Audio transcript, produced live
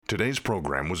Today's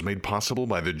program was made possible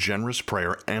by the generous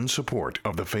prayer and support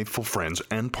of the faithful friends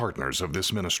and partners of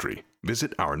this ministry.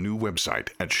 Visit our new website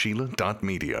at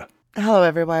sheila.media. Hello,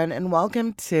 everyone, and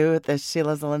welcome to the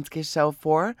Sheila Zielinski Show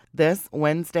for this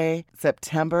Wednesday,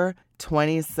 September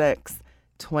 26th.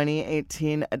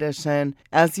 2018 edition.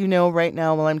 As you know, right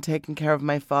now, while I'm taking care of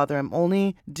my father, I'm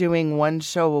only doing one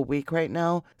show a week right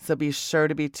now, so be sure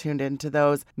to be tuned into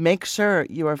those. Make sure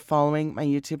you are following my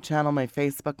YouTube channel, my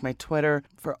Facebook, my Twitter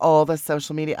for all the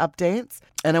social media updates.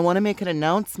 And I want to make an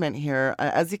announcement here.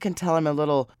 As you can tell, I'm a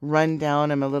little run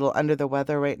down. I'm a little under the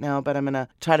weather right now, but I'm going to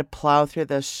try to plow through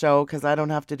this show because I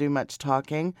don't have to do much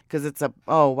talking because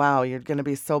oh, wow, you're going to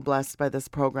be so blessed by this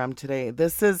program today.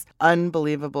 This is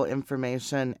unbelievable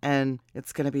information, and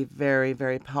it's going to be very,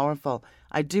 very powerful.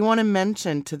 I do want to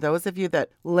mention to those of you that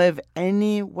live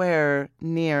anywhere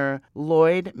near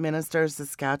Lloydminster,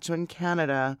 Saskatchewan,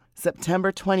 Canada,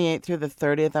 September 28th through the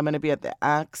 30th, I'm going to be at the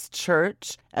Axe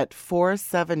Church at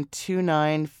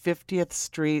 4729 50th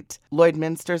Street,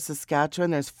 Lloydminster,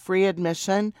 Saskatchewan. There's free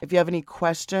admission. If you have any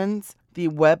questions, the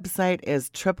website is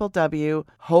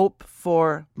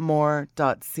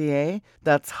www.hopeformore.ca.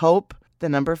 That's hope, the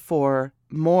number 4,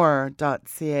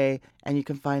 more.ca, and you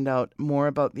can find out more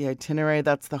about the itinerary.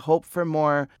 That's the Hope for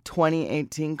More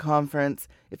 2018 conference.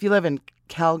 If you live in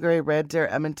Calgary, Red Deer,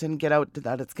 Edmonton, get out to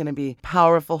that. It's going to be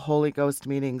powerful Holy Ghost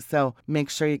meetings, so make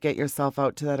sure you get yourself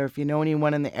out to that, or if you know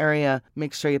anyone in the area,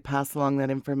 make sure you pass along that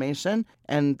information.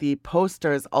 And the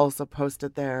poster is also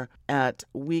posted there at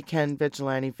Weekend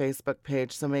Vigilante Facebook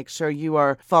page, so make sure you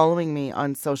are following me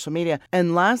on social media.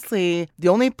 And lastly, the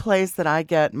only place that I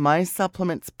get my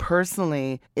supplements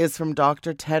personally is from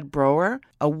Dr. Ted Broer,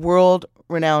 a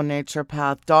world-renowned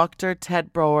naturopath. Dr.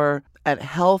 Ted Broer at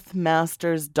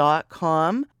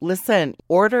healthmasters.com. Listen,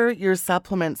 order your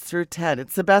supplements through Ted.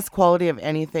 It's the best quality of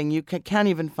anything. You can't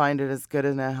even find it as good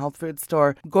in a health food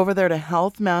store. Go over there to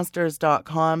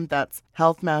healthmasters.com. That's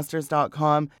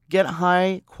healthmasters.com. Get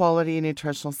high quality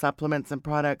nutritional supplements and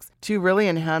products to really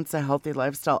enhance a healthy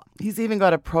lifestyle. He's even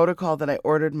got a protocol that I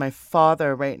ordered my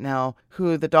father right now,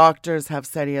 who the doctors have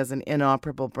said he has an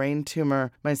inoperable brain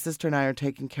tumor. My sister and I are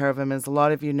taking care of him, as a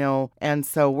lot of you know, and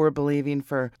so we're believing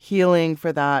for healing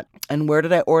for that. And where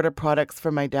did I order products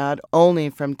for my dad? Only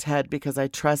from Ted, because I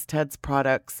trust Ted's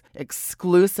products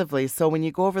exclusively. So when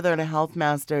you go over there to Health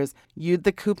Masters, use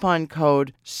the coupon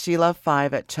code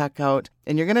Sheila5 at checkout,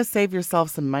 and you're going to save yourself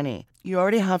some money. You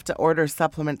already have to order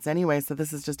supplements anyway, so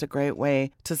this is just a great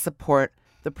way to support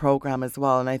the program as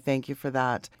well, and I thank you for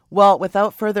that. Well,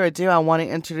 without further ado, I want to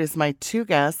introduce my two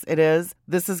guests.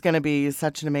 This is going to be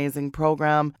such an amazing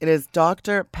program. It is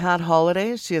Dr. Pat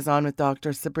Holliday. She is on with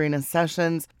Dr. Sabrina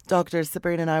Sessions. Dr.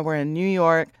 Sabrina and I were in New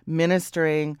York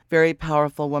ministering, very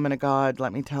powerful woman of God,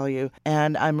 let me tell you,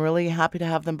 and I'm really happy to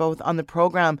have them both on the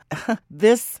program.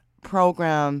 This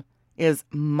program is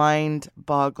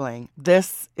mind-boggling.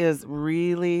 This is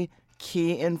really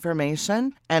key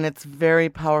information, and it's very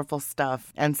powerful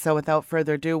stuff. And so without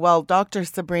further ado, well, Dr.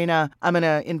 Sabrina, I'm going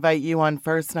to invite you on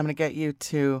first, and I'm going to get you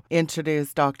to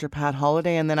introduce Dr. Pat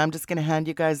Holliday, and then I'm just going to hand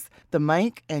you guys the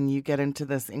mic, and you get into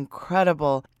this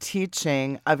incredible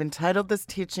teaching. I've entitled this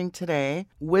teaching today,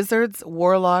 Wizards,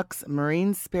 Warlocks,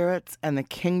 Marine Spirits, and the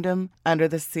Kingdom Under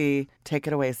the Sea. Take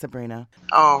it away, Sabrina.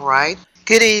 All right.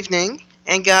 Good evening.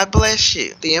 And God bless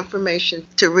you. The information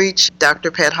to reach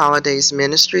Dr. Pat Holliday's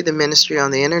ministry, the ministry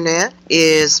on the internet,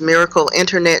 is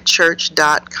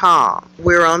miracleinternetchurch.com.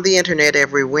 We're on the internet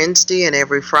every Wednesday and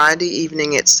every Friday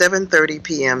evening at 7:30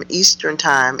 p.m. Eastern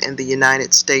Time in the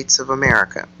United States of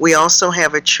America. We also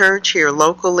have a church here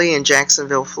locally in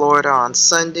Jacksonville, Florida on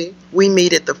Sunday. We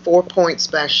meet at the 4 Points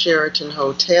by Sheraton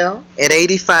Hotel at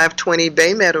 8520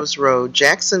 Bay Meadows Road,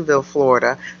 Jacksonville,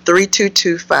 Florida,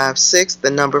 32256.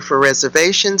 The number for reservations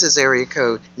is area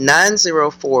code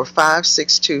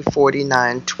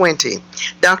 904-562-4920.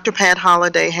 Dr. Pat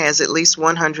Holliday has at least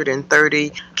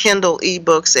 130 Kindle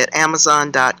ebooks at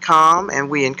Amazon.com, and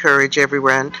we encourage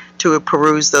everyone to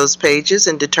peruse those pages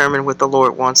and determine what the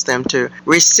Lord wants them to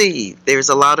receive. There's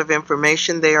a lot of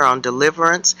information there on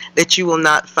deliverance that you will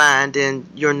not find in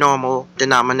your normal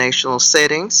denominational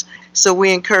settings. So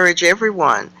we encourage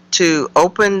everyone to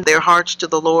open their hearts to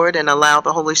the Lord and allow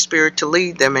the Holy Spirit to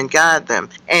lead them and guide them.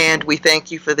 And we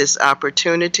thank you for this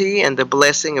opportunity and the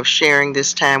blessing of sharing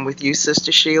this time with you,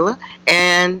 Sister Sheila.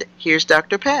 And here's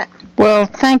Dr. Pat. Well,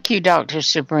 thank you, Dr.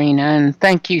 Sabrina, and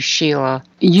thank you, Sheila,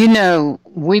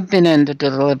 We've been in the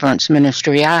deliverance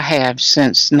ministry. I have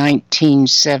since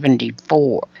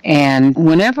 1974. And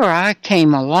whenever I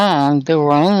came along, there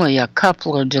were only a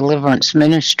couple of deliverance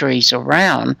ministries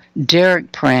around.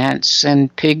 Derek Prince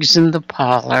and Pigs in the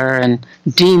Parlor and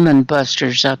Demon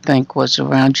Busters, I think, was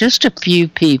around. Just a few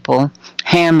people.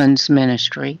 Hammond's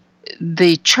ministry.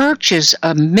 The churches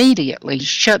immediately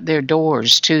shut their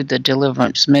doors to the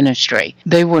deliverance ministry.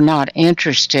 They were not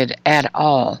interested at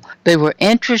all. They were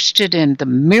interested in the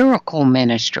miracle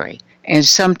ministry. And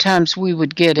sometimes we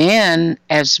would get in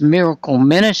as miracle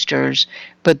ministers,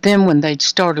 but then when they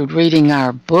started reading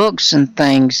our books and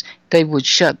things, they would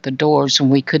shut the doors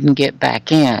and we couldn't get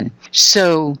back in.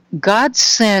 So God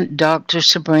sent Dr.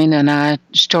 Sabrina and I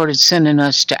started sending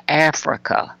us to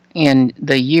Africa in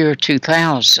the year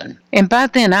 2000. And by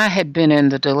then I had been in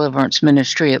the deliverance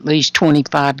ministry at least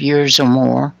 25 years or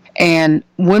more. And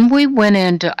when we went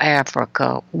into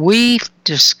Africa, we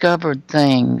discovered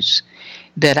things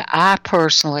that I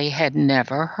personally had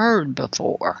never heard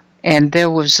before. And there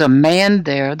was a man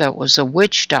there that was a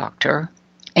witch doctor,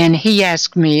 and he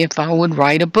asked me if I would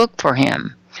write a book for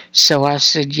him. So I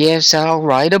said, yes, I'll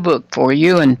write a book for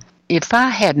you. And if I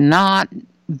had not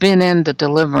been in the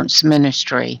deliverance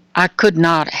ministry, I could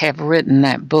not have written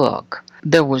that book.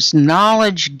 There was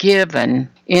knowledge given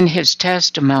in his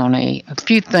testimony, a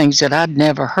few things that I'd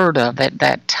never heard of at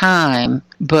that time,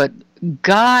 but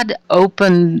God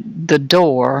opened the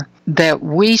door that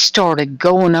we started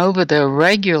going over there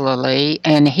regularly,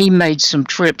 and he made some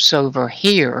trips over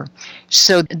here.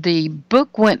 So the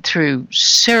book went through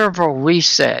several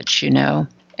resets,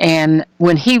 And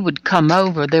when he would come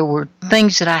over, there were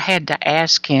things that I had to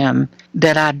ask him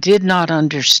that I did not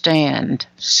understand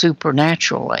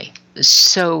supernaturally.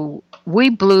 So we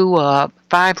blew up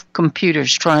 5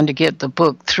 computers trying to get the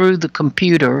book through the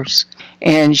computers.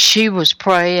 And she was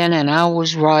praying and I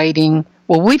was writing.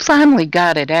 Well, we finally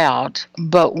got it out.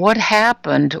 But what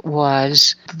happened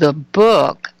was the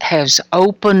book has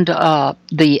opened up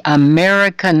the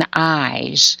American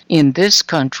eyes in this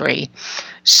country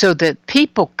so that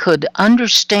people could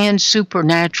understand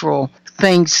supernatural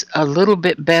things a little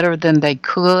bit better than they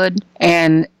could.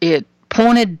 And it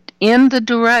pointed in the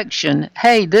direction,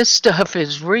 hey, this stuff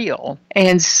is real.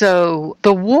 And so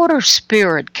the water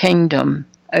spirit kingdom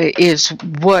is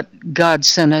what God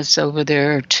sent us over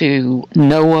there to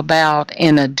know about,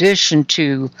 in addition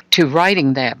to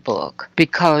writing that book.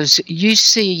 Because you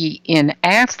see, in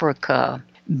Africa,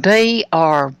 they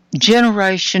are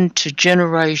generation to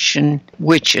generation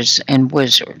witches and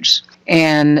wizards.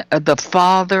 And the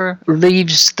father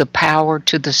leaves the power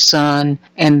to the son,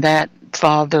 and that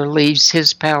father leaves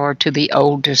his power to the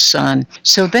oldest son.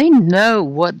 So they know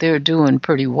what they're doing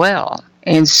pretty well.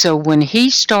 And so when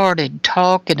he started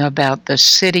talking about the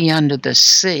city under the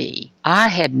sea, I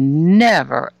had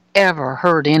never, ever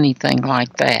heard anything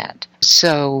like that.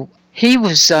 So he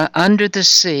was under the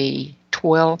sea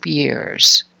 12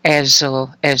 years as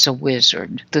a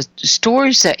wizard. The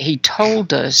stories that he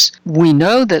told us, we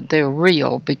know that they're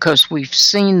real because we've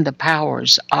seen the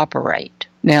powers operate.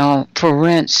 Now, for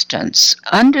instance,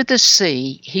 under the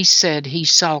sea, he said he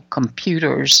saw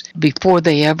computers before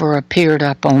they ever appeared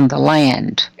up on the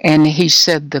land. And he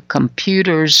said the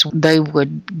computers, they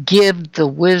would give the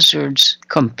wizards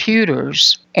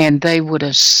computers and they would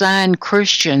assign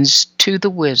Christians to the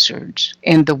wizards.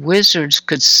 And the wizards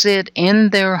could sit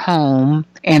in their home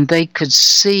and they could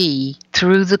see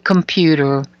through the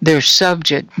computer their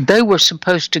subject. They were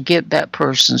supposed to get that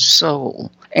person's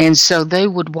soul. And so they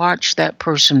would watch that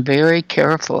person very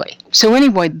carefully. So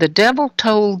anyway, the devil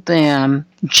told them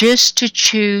just to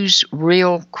choose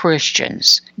real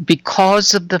Christians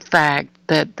because of the fact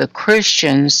that the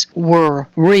Christians were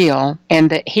real and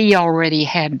that he already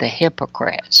had the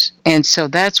hypocrites. And so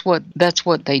that's what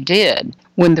they did.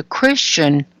 When the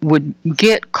Christian would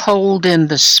get cold in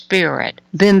the spirit,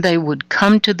 then they would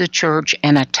come to the church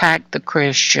and attack the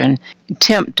Christian,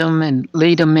 tempt them and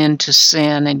lead them into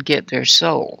sin and get their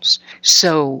souls.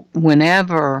 So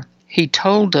whenever he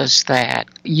told us that,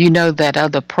 that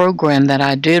other program that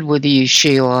I did with you,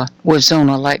 Sheila, was on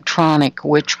electronic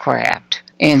witchcraft.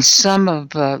 And some of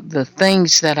the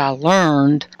things that I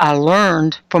learned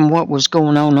from what was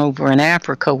going on over in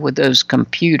Africa with those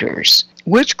computers.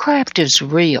 Witchcraft is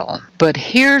real, but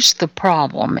here's the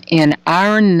problem. In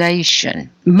our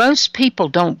nation, most people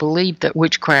don't believe that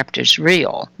witchcraft is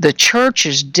real. The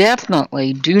churches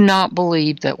definitely do not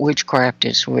believe that witchcraft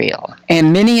is real.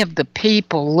 And many of the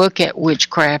people look at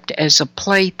witchcraft as a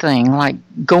plaything, like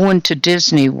going to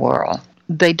Disney World.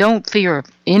 They don't fear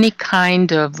any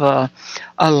kind of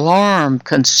alarm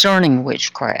concerning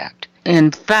witchcraft.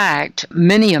 In fact,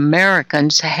 many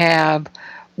Americans have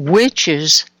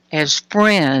witches as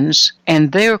friends,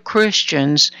 and they're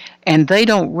Christians, and they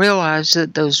don't realize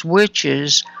that those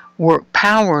witches work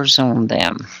powers on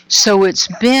them. So it's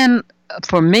been,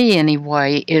 for me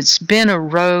anyway, it's been a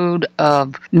road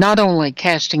of not only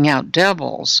casting out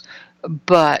devils,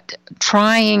 but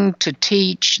trying to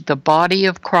teach the body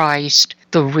of Christ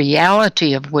the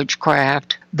reality of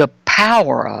witchcraft, the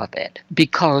power of it,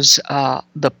 because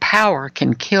the power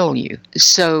can kill you.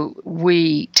 So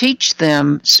we teach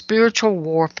them spiritual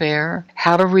warfare,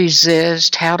 how to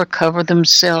resist, how to cover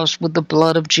themselves with the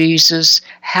blood of Jesus,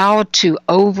 how to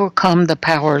overcome the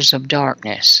powers of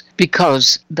darkness,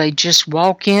 because they just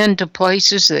walk into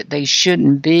places that they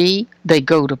shouldn't be. They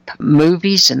go to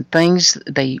movies and things,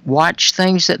 they watch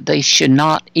things that they should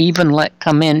not even let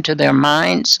come into their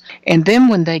minds. And then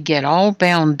when they get all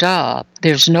bound up,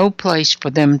 there's no place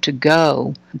for them to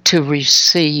go to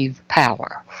receive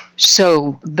power.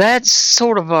 So that's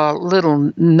sort of a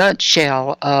little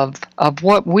nutshell of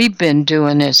what we've been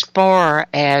doing as far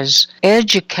as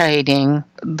educating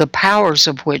the powers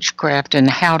of witchcraft and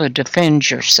how to defend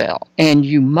yourself. And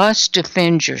you must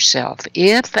defend yourself.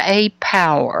 If a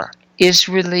power is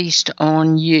released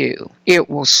on you, it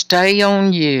will stay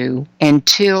on you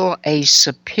until a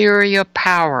superior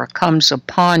power comes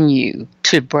upon you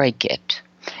to break it.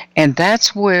 And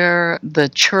that's where the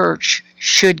church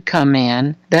should come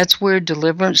in. That's where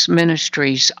deliverance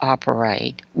ministries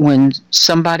operate. When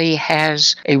somebody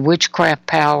has a witchcraft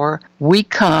power, we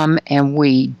come and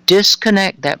we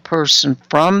disconnect that person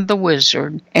from the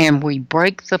wizard, and we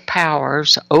break the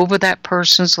powers over that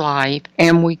person's life,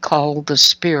 and we call the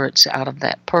spirits out of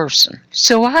that person.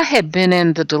 So I had been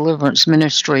in the deliverance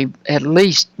ministry at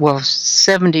least,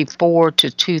 74 to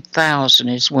 2000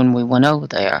 is when we went over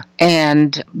there.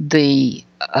 And the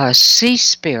sea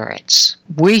spirits,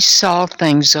 we saw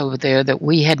things over there that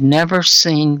we had never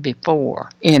seen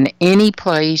before in any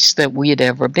place that we had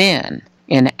ever been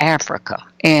in Africa.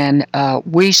 And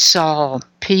we saw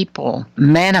people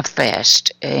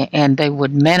manifest, and they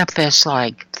would manifest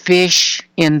like fish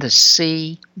in the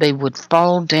sea. They would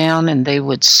fall down and they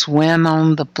would swim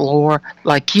on the floor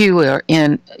like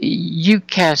you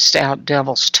cast out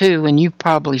devils too, and you've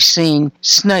probably seen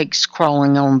snakes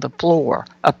crawling on the floor,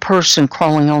 a person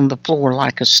crawling on the floor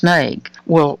like a snake.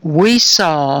 Well, we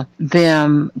saw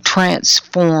them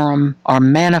transform or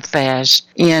manifest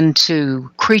into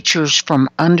creatures from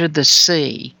under the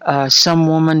sea. Some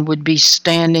woman would be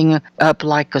standing up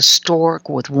like a stork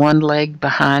with one leg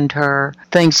behind her,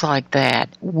 things like that.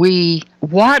 We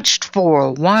watched for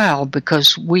a while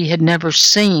because we had never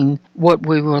seen what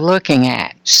we were looking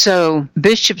at. So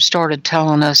Bishop started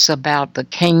telling us about the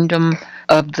kingdom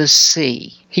of the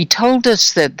sea. He told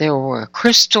us that there were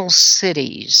crystal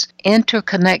cities,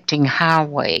 interconnecting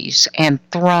highways and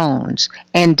thrones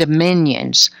and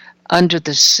dominions under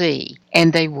the sea,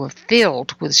 and they were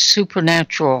filled with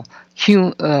supernatural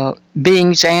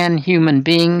beings and human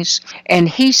beings. And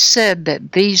he said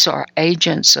that these are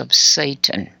agents of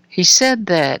Satan. He said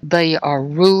that they are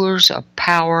rulers of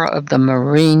power of the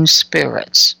marine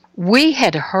spirits. We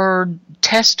had heard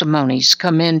testimonies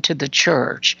come into the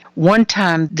church. One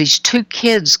time, these two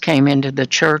kids came into the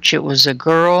church. It was a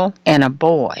girl and a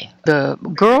boy. The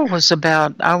girl was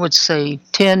about, I would say,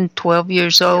 10, 12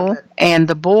 years old, and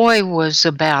the boy was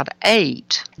about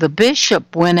 8. The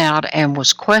bishop went out and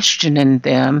was questioning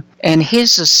them, and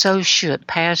his associate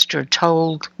pastor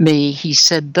told me, he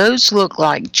said, those look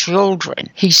like children.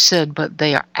 He said, but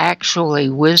they are actually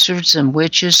wizards and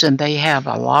witches, and they have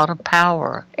a lot of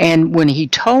power. And when he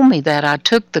told me that, I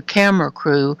took the camera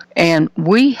crew, and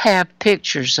we have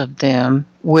pictures of them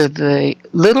with the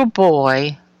little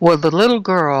boy. Well, the little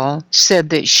girl said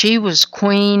that she was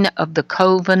queen of the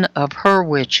coven of her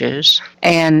witches,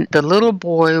 and the little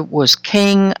boy was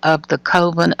king of the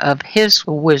coven of his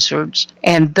wizards,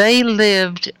 and they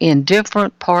lived in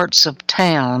different parts of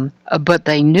town, but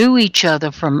they knew each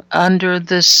other from under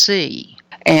the sea.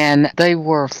 And they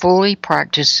were fully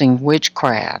practicing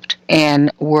witchcraft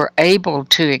and were able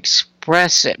to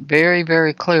express it very,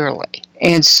 very clearly.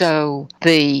 And so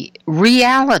the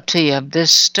reality of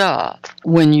this stuff,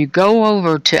 when you go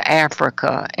over to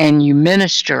Africa and you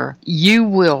minister, you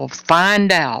will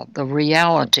find out the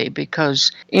reality,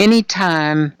 because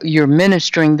anytime you're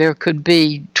ministering, there could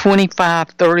be 25,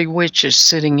 30 witches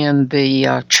sitting in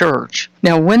the church.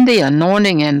 Now, when the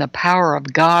anointing and the power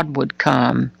of God would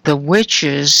come, the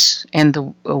witches and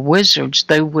the wizards,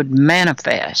 they would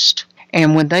manifest.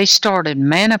 And when they started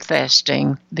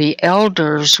manifesting, the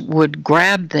elders would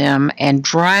grab them and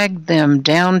drag them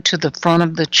down to the front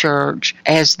of the church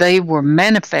as they were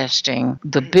manifesting.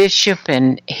 The bishop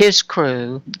and his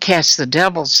crew cast the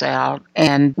devils out,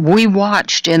 and we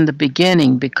watched in the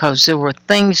beginning because there were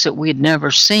things that we'd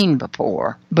never seen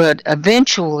before. But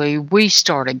eventually, we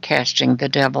started casting the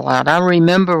devil out. I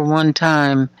remember one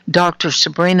time, Dr.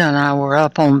 Sabrina and I were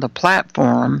up on the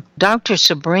platform. Dr.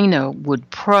 Sabrina would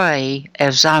pray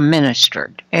as I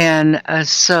ministered. And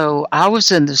so I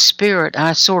was in the spirit.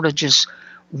 I sort of just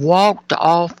walked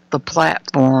off the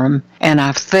platform and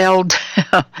I fell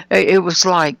down. It was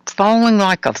like falling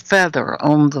like a feather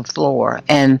on the floor.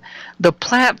 And the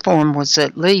platform was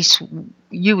at least,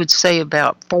 you would say,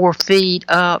 about 4 feet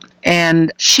up.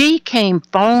 And she came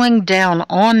falling down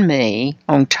on me,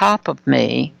 on top of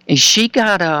me. And she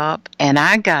got up and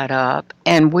I got up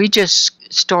and we just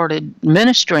started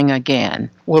ministering again.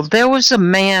 Well, there was a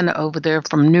man over there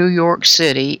from New York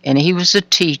City, and he was a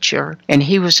teacher, and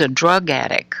he was a drug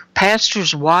addict.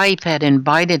 Pastor's wife had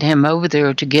invited him over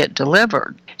there to get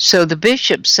delivered. So the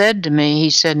bishop said to me, he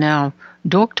said, "Now,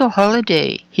 Dr.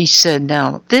 Holliday," he said,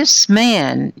 "now, this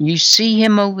man, you see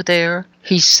him over there?"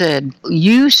 He said,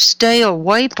 "You stay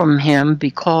away from him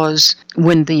because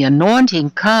when the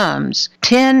anointing comes,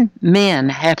 10 men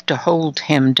have to hold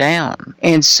him down."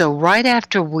 And so right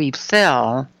after we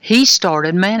fell, he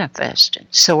started manifesting.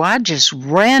 So I just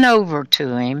ran over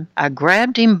to him. I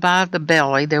grabbed him by the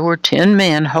belly. There were 10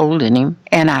 men holding him.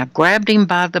 And I grabbed him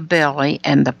by the belly,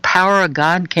 and the power of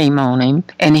God came on him,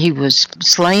 and he was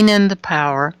slain in the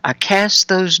power. I cast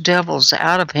those devils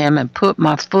out of him and put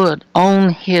my foot on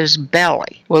his belly.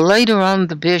 Well, later on,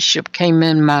 the bishop came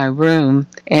in my room,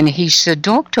 and he said,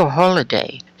 "Dr.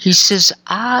 Holliday," he says,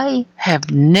 "I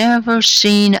have never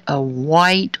seen a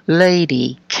white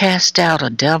lady cast out a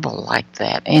devil like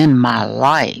that in my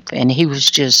life." And he was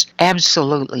just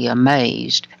absolutely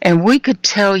amazed. And we could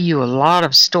tell you a lot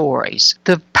of stories.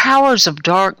 The powers of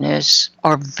darkness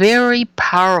are very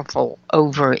powerful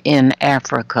over in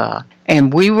Africa.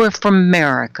 And we were from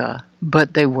America,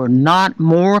 but they were not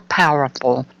more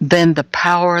powerful than the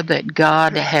power that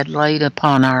God had laid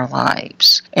upon our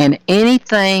lives. And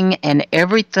anything and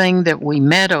everything that we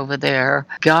met over there,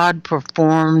 God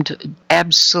performed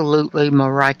absolutely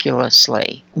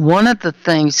miraculously. One of the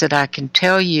things that I can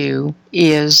tell you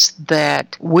is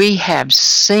that we have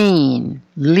seen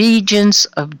legions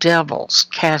of devils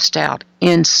cast out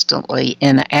instantly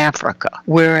in Africa.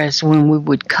 Whereas when we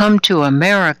would come to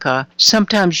America,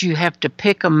 sometimes you have to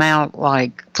pick them out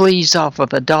like fleas off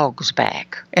of a dog's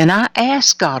back. And I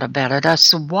asked God about it. I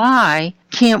said, why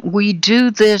can't we do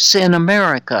this in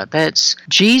America? That's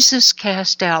Jesus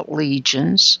cast out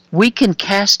legions. We can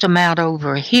cast them out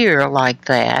over here like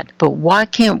that, but why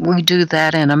can't we do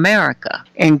that in America?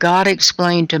 And God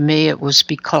explained to me it was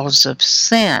because of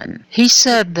sin. He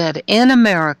said that in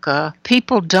America,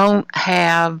 people don't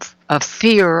have a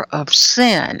fear of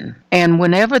sin. And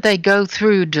whenever they go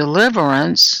through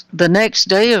deliverance, the next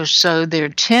day or so they're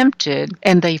tempted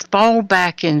and they fall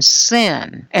back in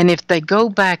sin. And if they go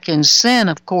back in sin,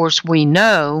 of course, we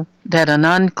know that an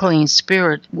unclean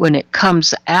spirit, when it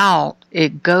comes out,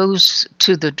 it goes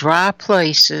to the dry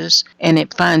places and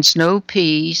it finds no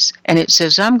peace, and it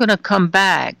says, I'm going to come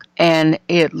back, and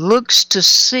it looks to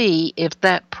see if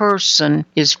that person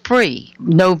is free.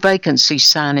 No vacancy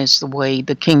sign is the way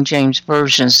the King James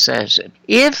Version says it.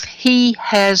 If he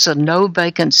has a no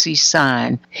vacancy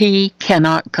sign, he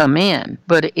cannot come in.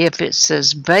 But if it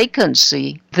says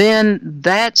vacancy, then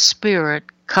that spirit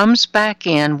comes back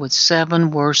in with 7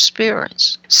 worse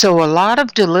spirits. So a lot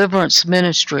of deliverance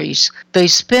ministries, they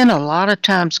spend a lot of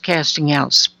times casting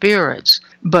out spirits,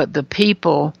 but the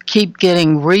people keep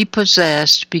getting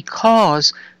repossessed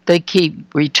because they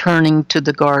keep returning to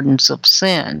the gardens of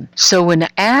sin. So in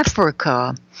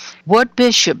Africa, what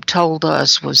Bishop told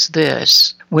us was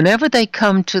this: whenever they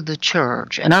come to the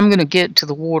church, and I'm going to get to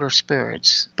the water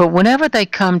spirits, but whenever they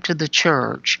come to the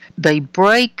church, they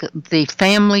break the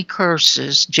family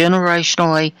curses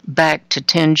generationally back to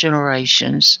 10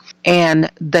 generations,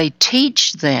 and they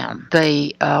teach them,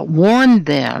 they warn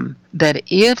them that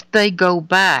if they go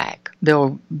back,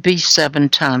 they'll be 7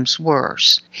 times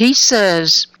worse. He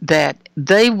says that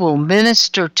they will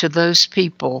minister to those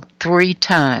people 3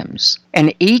 times.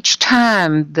 And each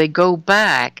time they go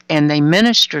back and they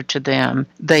minister to them,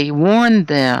 they warn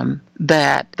them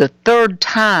that the 3rd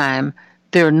time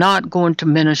they're not going to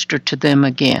minister to them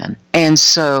again. And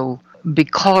so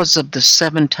because of the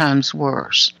 7 times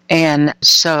worse. And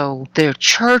so their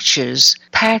churches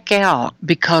pack out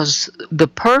because the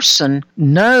person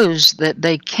knows that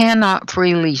they cannot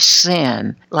freely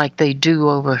sin like they do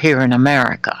over here in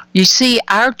America. You see,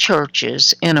 our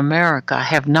churches in America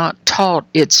have not taught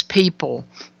its people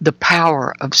the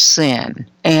power of sin.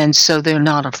 And so they're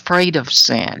not afraid of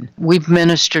sin. We've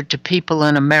ministered to people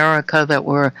in America that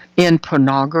were in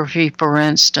pornography, for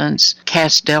instance,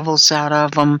 cast devils out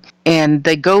of them, and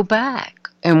they go back.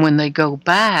 And when they go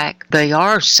back, they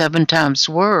are 7 times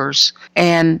worse.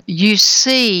 And you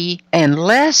see,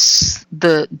 unless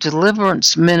the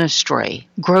deliverance ministry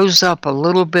grows up a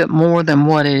little bit more than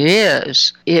what it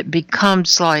is, it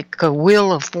becomes like a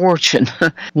wheel of fortune.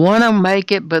 One will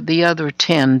make it, but the other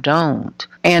 10 don't.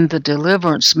 And the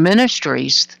deliverance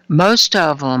ministries, most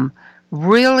of them,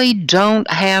 really don't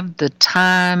have the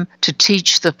time to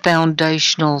teach the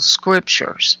foundational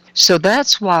scriptures. So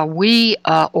that's why we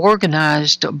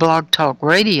organized Blog Talk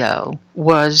Radio,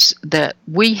 was that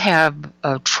we have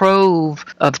a trove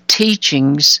of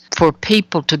teachings for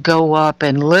people to go up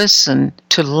and listen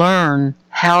to learn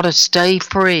how to stay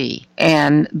free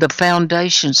and the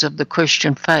foundations of the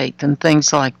Christian faith and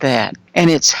things like that. And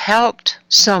it's helped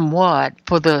somewhat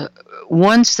for the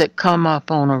ones that come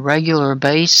up on a regular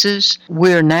basis.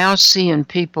 We're now seeing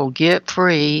people get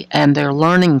free, and they're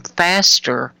learning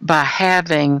faster by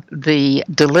having the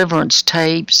deliverance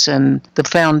tapes and the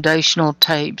foundational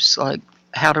tapes, like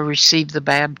how to receive the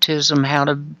baptism, how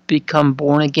to become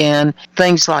born again,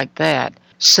 things like that.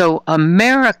 So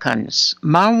Americans,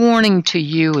 my warning to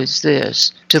you is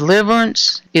this: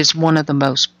 deliverance is one of the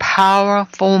most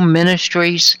powerful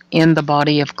ministries in the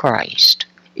body of Christ.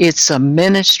 It's a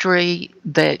ministry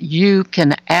that you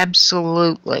can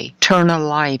absolutely turn a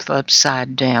life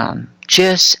upside down,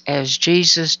 just as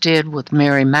Jesus did with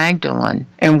Mary Magdalene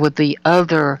and with the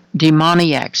other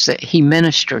demoniacs that he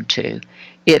ministered to.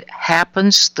 It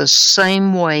happens the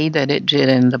same way that it did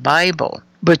in the Bible.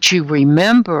 But you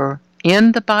remember,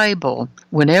 in the Bible,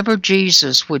 whenever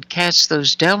Jesus would cast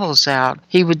those devils out,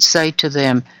 he would say to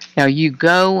them, "Now you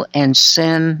go and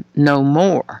sin no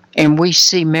more." And we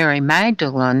see Mary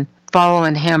Magdalene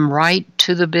following him right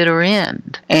to the bitter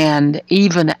end. And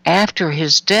even after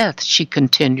his death, she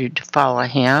continued to follow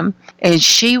him. And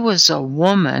she was a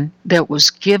woman that was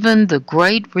given the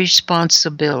great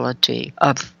responsibility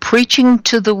of preaching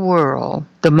to the world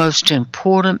the most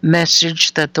important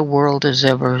message that the world has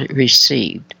ever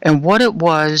received. And what it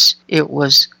was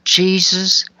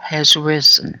Jesus has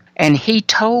risen. And he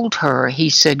told her, he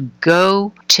said,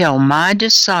 "Go tell my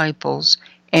disciples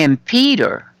and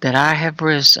Peter that I have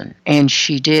risen." And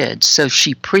she did. So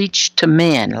she preached to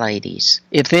men, ladies.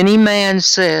 If any man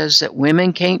says that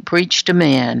women can't preach to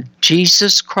men,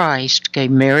 Jesus Christ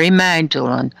gave Mary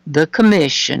Magdalene the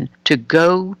commission to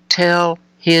go tell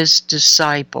his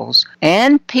disciples,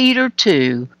 and Peter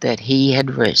too, that he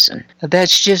had risen.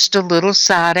 That's just a little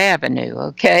side avenue,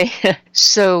 okay?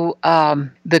 So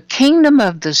the Kingdom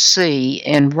of the Sea,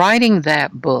 in writing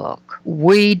that book,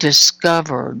 we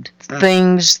discovered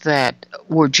things that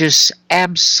were just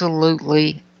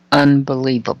absolutely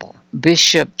unbelievable.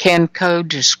 Bishop Kenko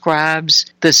describes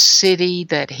the city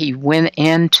that he went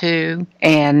into,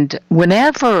 and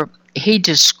whenever he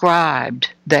described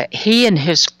that he and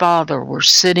his father were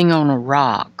sitting on a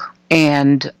rock,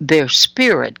 and their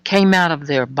spirit came out of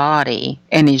their body,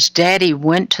 and his daddy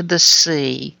went to the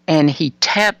sea, and he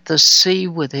tapped the sea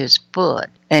with his foot,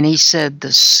 and he said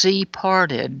the sea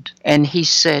parted, and he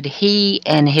said he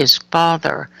and his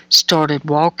father started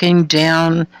walking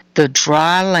down the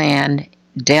dry land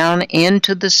down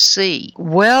into the sea.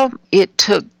 Well, it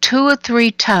took 2 or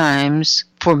 3 times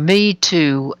for me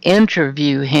to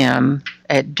interview him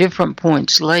at different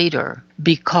points later,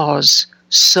 because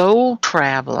soul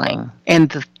traveling and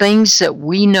the things that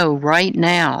we know right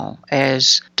now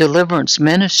as deliverance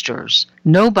ministers,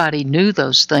 nobody knew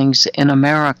those things in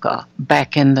America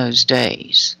back in those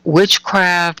days.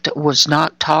 Witchcraft was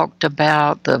not talked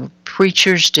about. The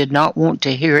preachers did not want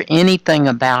to hear anything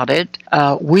about it.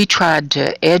 We tried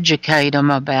to educate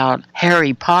them about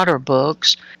Harry Potter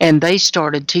books, and they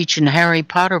started teaching Harry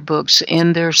Potter books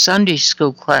in their Sunday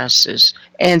school classes.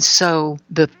 And so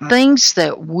the things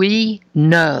that we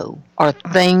know are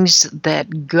things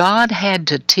that God had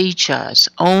to teach us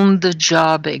on the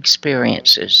job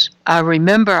experiences. I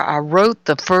remember I wrote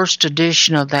the first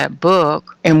edition of that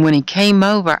book, and when he came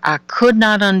over, I could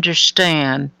not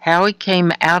understand how he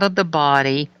came out of the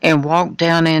body and walked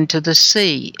down into the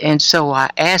sea. And so I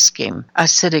asked him, I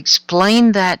said,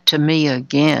 explain that to me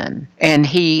again. And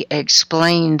he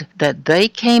explained that they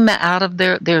came out of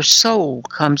their soul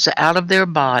comes out of their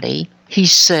body. He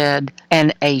said,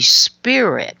 and a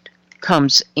spirit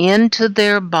comes into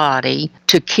their body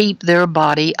to keep their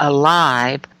body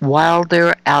alive while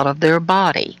they're out of their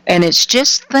body. And it's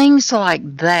just things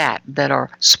like that that are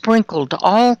sprinkled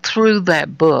all through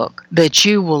that book that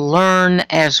you will learn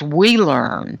as we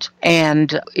learned.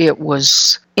 And it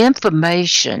was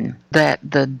information that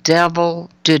the devil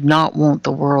did not want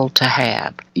the world to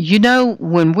have. You know,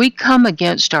 when we come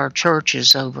against our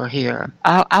churches over here,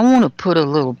 I want to put a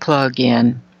little plug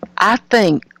in. I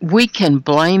think we can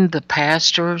blame the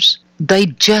pastors. They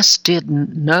just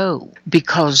didn't know,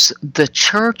 because the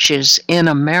churches in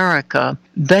America,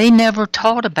 they never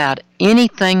taught about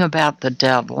anything about the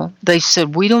devil. They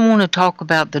said, we don't want to talk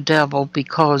about the devil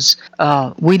because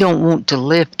we don't want to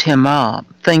lift him up,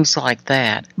 things like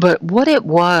that. But what it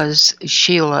was,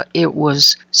 Sheila, it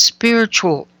was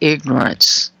spiritual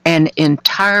ignorance. And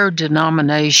entire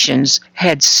denominations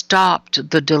had stopped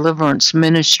the deliverance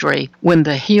ministry. When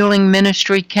the healing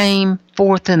ministry came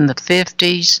forth in the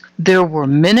 50s, there were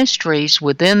ministries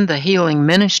within the healing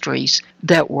ministries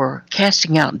that were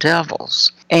casting out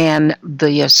devils. And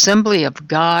the Assembly of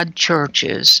God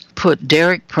churches put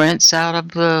Derek Prince out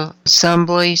of the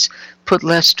assemblies, put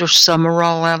Lester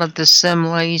Summerall out of the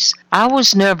assemblies. I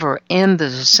was never in the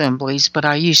assemblies, but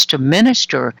I used to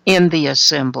minister in the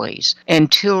assemblies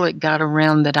until it got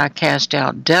around that I cast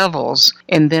out devils,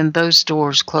 and then those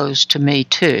doors closed to me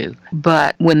too.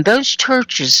 But when those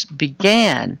churches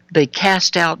began, they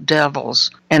cast out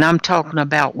devils, and I'm talking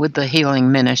about with the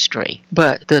healing ministry.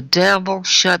 But the devil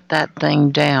shut that thing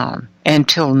down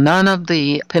until none of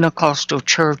the Pentecostal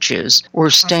churches were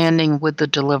standing with the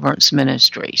deliverance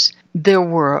ministries. There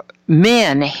were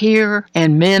men here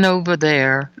and men over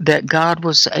there that God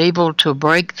was able to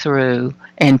break through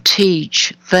and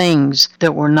teach things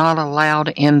that were not allowed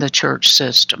in the church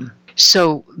system.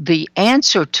 So the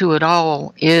answer to it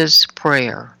all is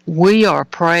prayer. We are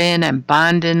praying and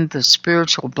binding the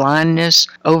spiritual blindness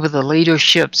over the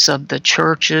leaderships of the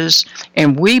churches,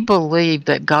 and we believe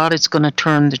that God is going to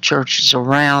turn the churches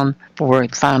around for a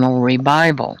final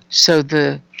revival. So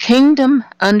the kingdom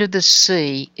under the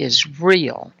sea is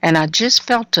real, and I just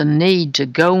felt a need to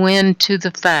go into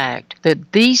the fact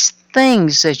that these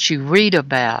things that you read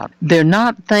about, they're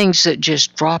not things that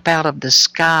just drop out of the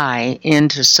sky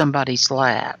into somebody's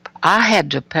lap. I had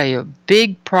to pay a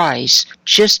big price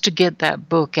just to get that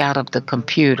book out of the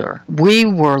computer. We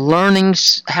were learning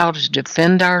how to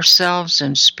defend ourselves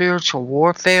in spiritual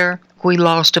warfare. We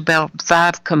lost about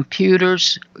 5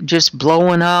 computers just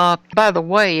blowing up. By the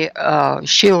way,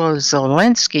 Sheila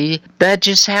Zelensky, that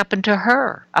just happened to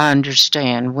her, I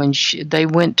understand. When they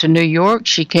went to New York,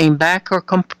 she came back, her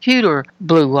computer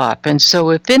blew up. And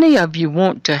so if any of you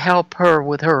want to help her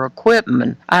with her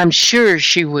equipment, I'm sure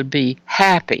she would be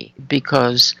happy,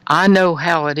 because I know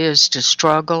how it is to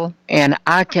struggle, and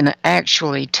I can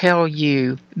actually tell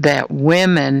you that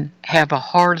women have a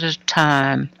harder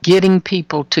time getting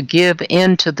people to give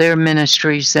into their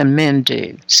ministries than men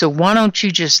do. So why don't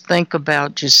you just think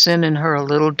about just sending her a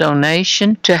little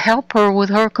donation to help her with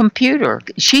her computer?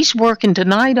 She's working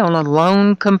tonight on a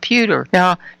lone computer.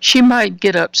 Now, she might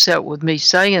get upset with me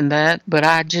saying that, but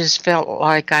I just felt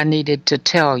like I needed to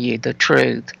tell you the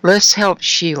truth. Let's help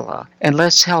Sheila, and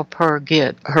let's help her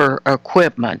get her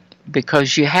equipment,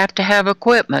 because you have to have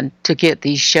equipment to get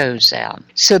these shows out.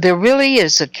 So there really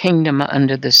is a kingdom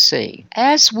under the sea.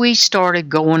 As we started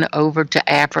going over to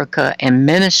Africa and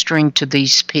ministering to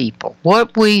these people,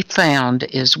 what we found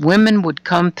is women would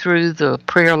come through the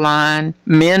prayer line,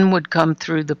 men would come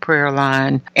through the prayer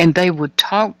line, and they would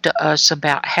talk to us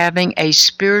about having a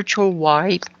spiritual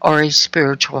wife or a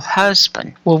spiritual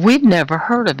husband. Well, we'd never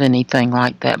heard of anything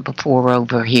like that before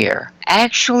over here.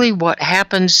 Actually, what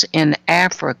happens in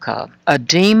Africa, a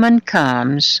demon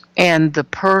comes and the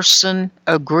person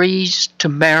agrees to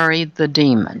marry the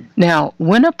demon. Now,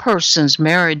 when a person's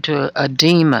married to a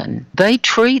demon, they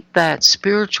treat that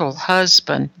spiritual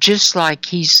husband just like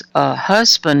he's a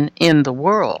husband in the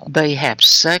world. They have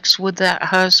sex with that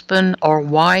husband or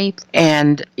wife,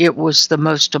 and it was the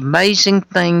most amazing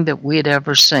thing that we had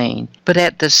ever seen. But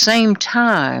at the same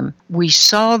time, we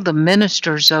saw the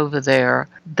ministers over there,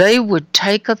 they would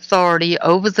take authority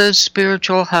over those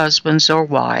spiritual husbands or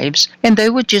wives, and they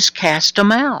would just cast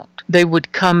them out. They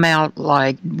would come out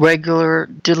like regular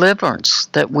deliverance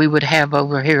that we would have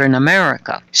over here in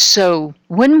America. So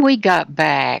when we got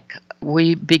back,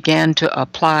 we began to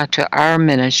apply to our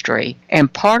ministry,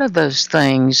 and part of those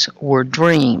things were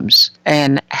dreams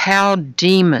and how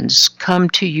demons come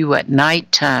to you at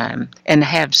nighttime and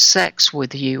have sex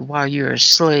with you while you're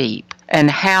asleep, and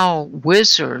how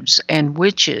wizards and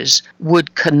witches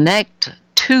would connect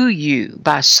to you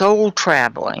by soul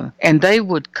traveling, and they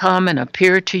would come and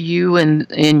appear to you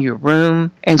in your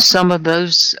room, and some of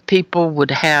those people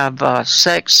would have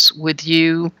sex with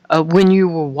you when you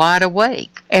were wide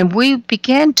awake. And we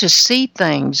began to see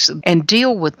things and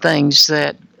deal with things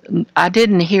that I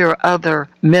didn't hear other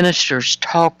ministers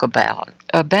talk about.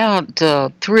 About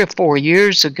 3 or 4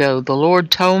 years ago, the Lord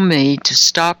told me to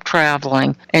stop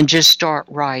traveling and just start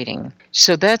writing.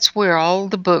 So that's where all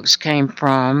the books came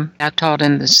from. I taught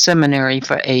in the seminary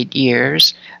for 8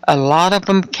 years. A lot of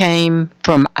them came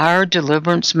from our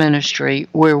deliverance ministry,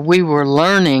 where we were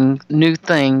learning new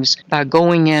things by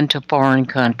going into foreign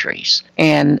countries.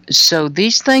 And so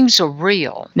these things are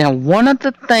real. Now, one of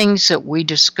the things that we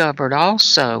discovered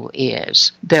also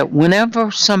is that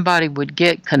whenever somebody would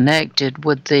get connected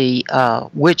with the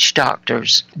witch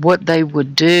doctors, what they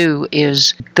would do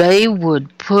is they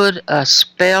would put a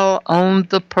spell on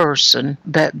the person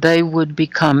that they would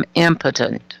become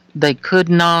impotent. They could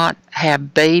not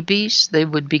have babies. They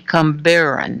would become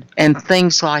barren and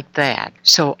things like that.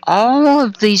 So all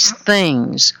of these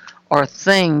things are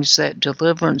things that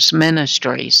deliverance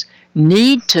ministries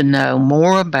need to know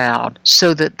more about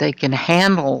so that they can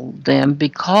handle them,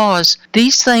 because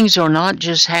these things are not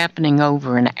just happening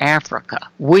over in Africa.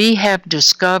 We have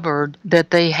discovered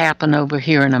that they happen over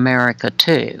here in America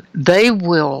too. They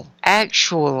will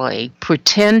actually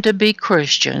pretend to be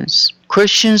Christians.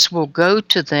 Christians will go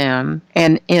to them,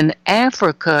 and in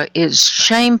Africa it's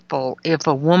shameful if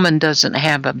a woman doesn't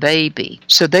have a baby.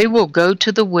 So they will go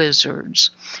to the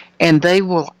wizards and they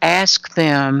will ask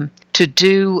them to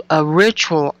do a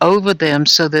ritual over them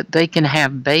so that they can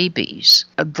have babies.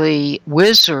 The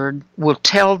wizard will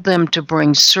tell them to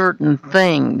bring certain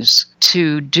things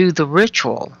to do the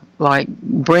ritual, like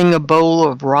bring a bowl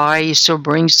of rice or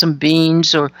bring some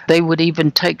beans, or they would even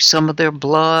take some of their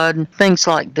blood, things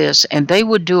like this, and they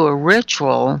would do a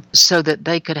ritual so that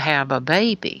they could have a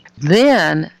baby.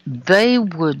 Then they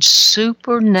would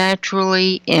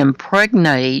supernaturally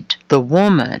impregnate the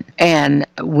woman, and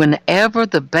whenever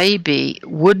the baby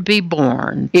would be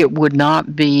born, it would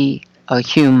not be a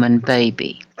human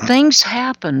baby. Things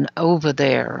happen over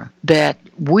there that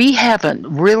we haven't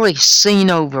really seen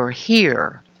over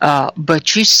here.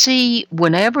 But you see,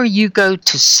 whenever you go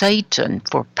to Satan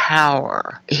for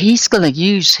power, he's going to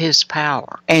use his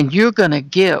power, and you're going to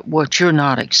get what you're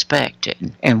not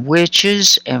expecting. And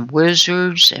witches and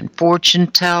wizards and fortune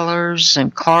tellers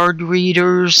and card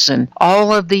readers and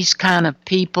all of these kind of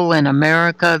people in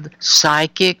America,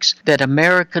 psychics that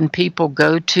American people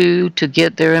go to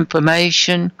get their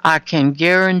information, I can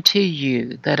guarantee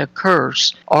you that a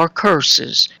curse or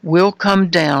curses will come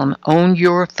down on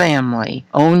your family,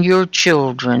 on your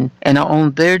children, and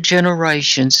on their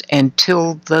generations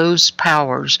until those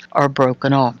powers are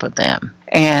broken off of them.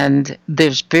 And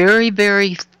there's very,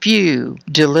 very few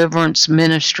deliverance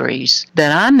ministries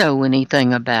that I know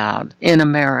anything about in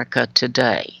America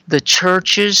today. The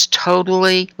churches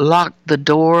totally locked the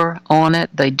door on it.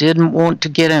 They didn't want to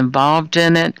get involved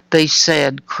in it. They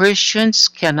said Christians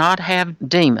cannot have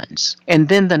demons. And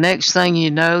then the next thing you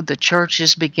know, the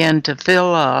churches began to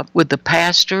fill up with the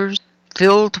pastors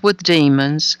filled with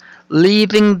demons,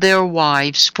 leaving their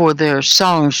wives for their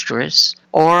songstress,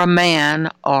 or a man,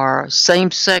 or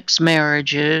same-sex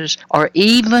marriages, or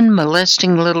even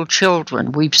molesting little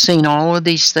children. We've seen all of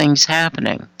these things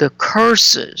happening. The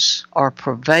curses are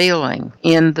prevailing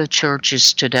in the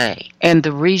churches today. And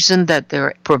the reason that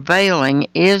they're prevailing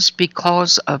is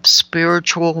because of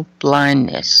spiritual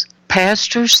blindness.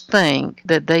 Pastors think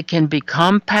that they can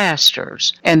become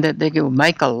pastors and that they can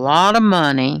make a lot of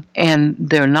money, and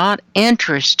they're not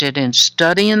interested in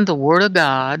studying the Word of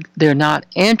God. They're not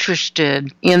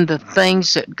interested in the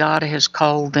things that God has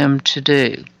called them to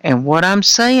do. And what I'm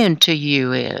saying to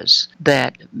you is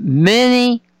that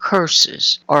many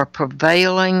curses are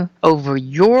prevailing over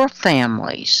your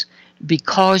families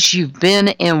because you've been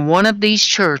in one of these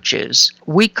churches.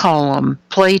 We call them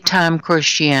playtime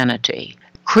Christianity.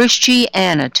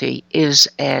 Christianity is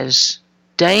as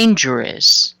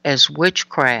dangerous as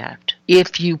witchcraft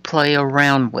if you play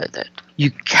around with it.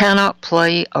 You cannot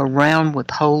play around with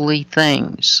holy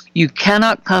things. You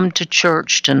cannot come to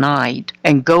church tonight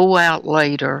and go out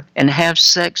later and have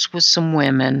sex with some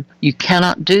women. You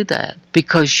cannot do that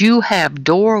because you have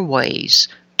doorways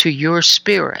to your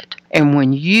spirit. And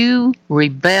when you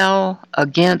rebel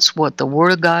against what the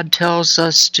Word of God tells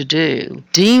us to do,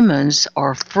 demons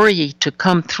are free to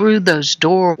come through those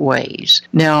doorways.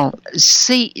 Now,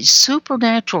 see,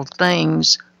 supernatural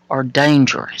things are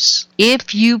dangerous.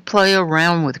 If you play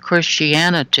around with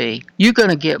Christianity, you're going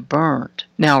to get burned.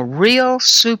 Now, real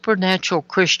supernatural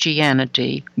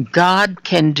Christianity, God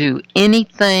can do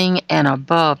anything and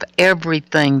above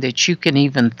everything that you can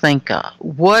even think of.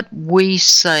 What we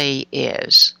say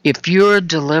is, if you're a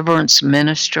deliverance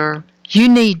minister, you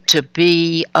need to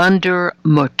be under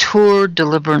mature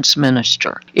deliverance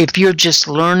minister. If you're just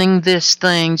learning these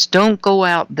things, don't go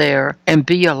out there and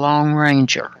be a Lone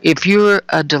Ranger. If you're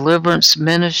a deliverance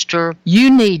minister, you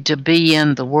need to be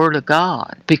in the Word of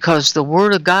God, because the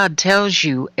Word of God tells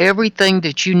you everything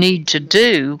that you need to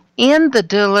do in the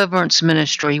deliverance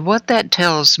ministry. What that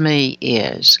tells me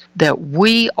is that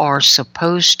we are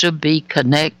supposed to be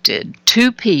connected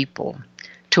to people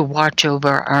to watch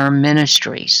over our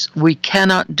ministries. We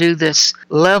cannot do this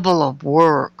level of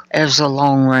work as a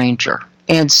Lone Ranger.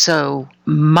 And so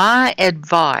my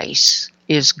advice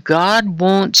is, God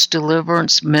wants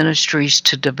deliverance ministries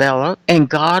to develop, and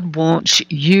God wants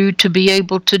you to be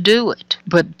able to do it.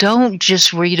 But don't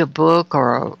just read a book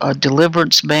or a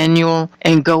deliverance manual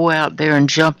and go out there and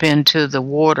jump into the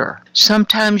water.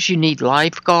 Sometimes you need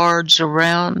lifeguards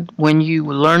around when you're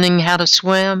learning how to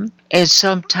swim, and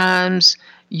sometimes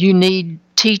you need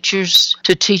teachers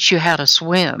to teach you how to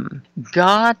swim.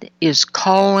 God is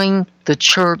calling the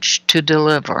church to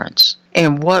deliverance.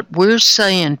 And what we're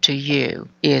saying to you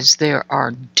is there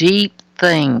are deep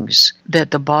things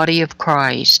that the body of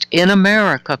Christ, in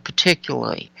America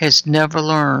particularly, has never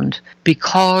learned,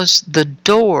 because the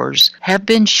doors have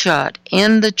been shut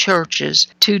in the churches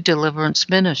to deliverance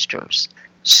ministers.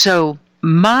 So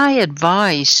my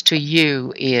advice to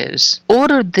you is,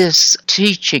 order this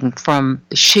teaching from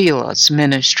Sheila's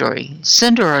ministry.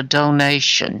 Send her a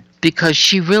donation, because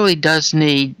she really does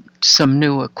need some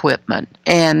new equipment.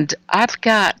 And I've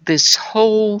got this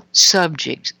whole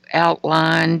subject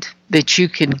outlined that you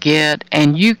can get,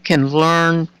 and you can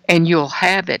learn, and you'll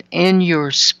have it in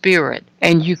your spirit,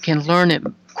 and you can learn it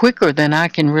quicker than I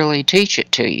can really teach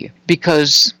it to you,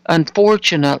 because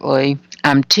unfortunately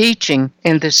I'm teaching,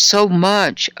 and there's so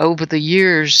much over the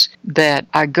years that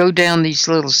I go down these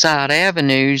little side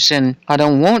avenues, and I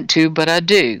don't want to, but I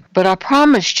do. But I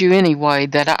promised you anyway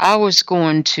that I was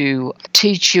going to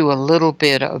teach you a little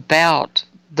bit about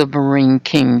the marine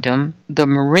kingdom. The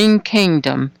marine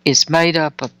kingdom is made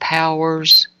up of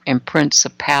powers and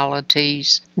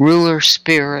principalities, ruler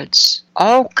spirits,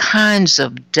 all kinds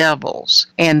of devils.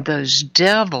 And those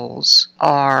devils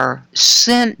are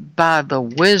sent by the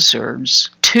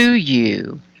wizards to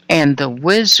you, and the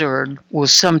wizard will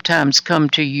sometimes come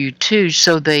to you too,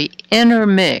 so they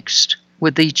intermixed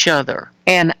with each other.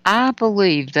 And I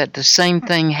believe that the same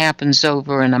thing happens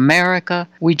over in America.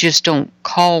 We just don't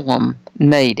call them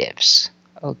natives.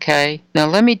 Okay, now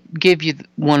let me give you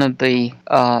one of the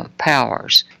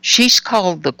powers. She's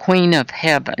called the Queen of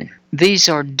Heaven. These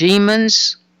are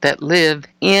demons that live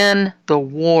in the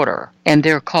water, and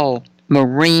they're called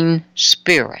marine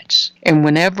spirits. And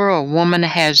whenever a woman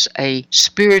has a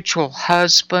spiritual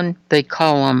husband, they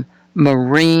call them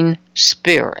marine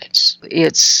spirits.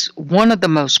 It's one of the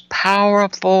most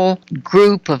powerful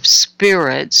group of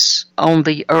spirits on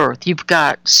the earth. You've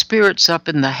got spirits up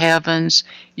in the heavens,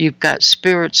 you've got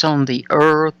spirits on the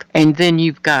earth, and then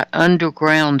you've got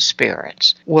underground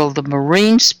spirits. Well, the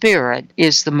marine spirit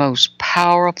is the most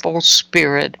powerful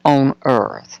spirit on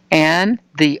earth. And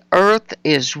the earth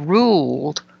is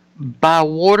ruled by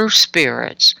water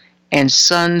spirits and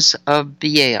sons of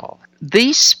Belial.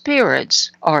 These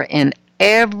spirits are in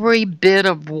every bit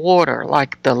of water,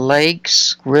 like the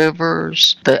lakes,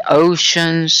 rivers, the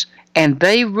oceans, and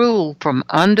they rule from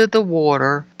under the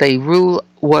water. They rule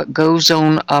what goes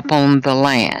on up on the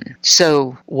land.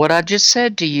 So what I just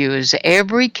said to you is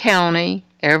every county,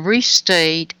 every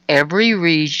state, every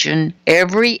region,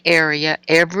 every area,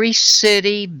 every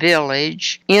city,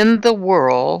 village in the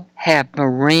world have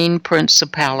marine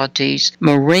principalities,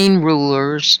 marine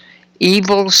rulers,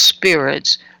 evil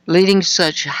spirits leading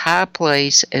such high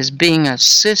place as being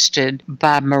assisted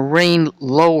by marine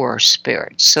lower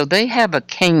spirits. So they have a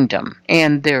kingdom,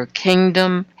 and their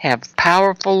kingdom have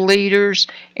powerful leaders,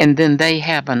 and then they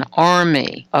have an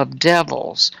army of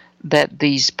devils that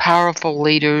these powerful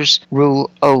leaders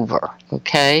rule over.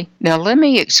 Okay? Now let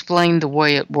me explain the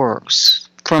way it works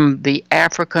from the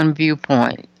African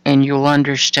viewpoint, and you'll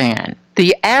understand.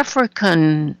 The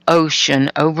African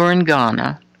Ocean over in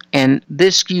Ghana, and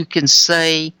this you can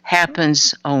say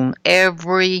happens on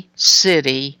every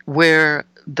city where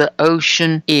the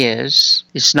ocean is.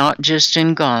 It's not just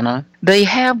in Ghana. They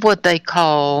have what they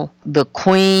call the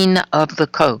Queen of the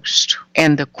Coast.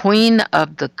 And the Queen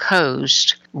of the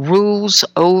Coast rules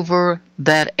over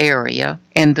that area.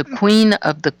 And the Queen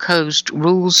of the Coast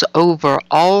rules over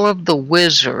all of the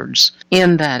wizards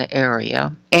in that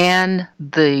area. And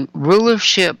the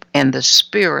rulership and the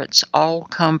spirits all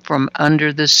come from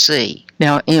under the sea.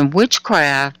 Now, in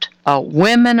witchcraft,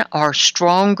 women are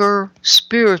stronger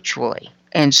spiritually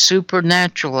and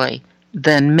supernaturally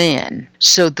than men.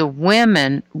 So the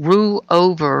women rule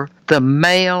over the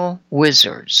male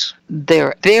wizards.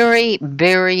 They're very,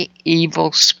 very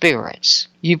evil spirits.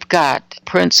 You've got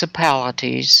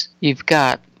principalities. You've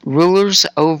got rulers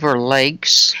over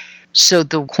lakes. So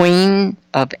the Queen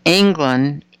of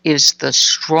England is the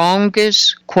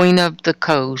strongest Queen of the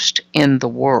Coast in the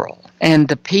world. And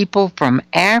the people from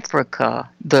Africa,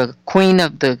 the Queen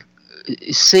of the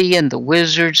Sea and the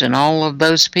wizards and all of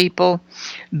those people,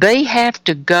 they have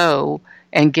to go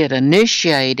and get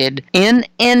initiated in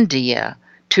India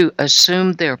to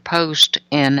assume their post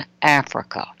in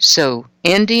Africa. So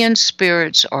Indian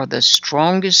spirits are the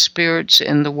strongest spirits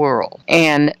in the world.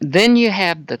 And then you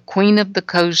have the Queen of the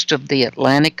Coast of the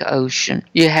Atlantic Ocean.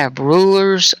 You have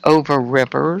rulers over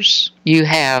rivers. You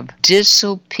have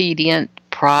disobedient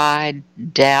pride,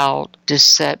 doubt,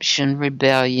 deception,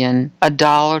 rebellion,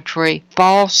 idolatry,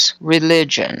 false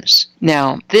religions.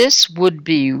 Now, this would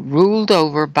be ruled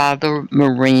over by the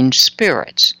marine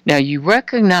spirits. Now, you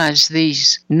recognize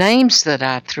these names that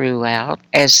I threw out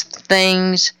as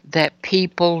things that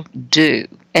people do.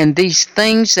 And these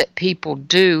things that people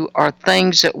do are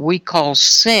things that we call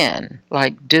sin,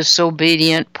 like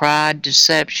disobedient, pride,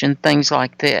 deception, things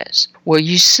like this. Well,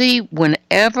 you see,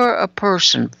 whenever a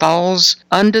person falls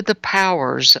under the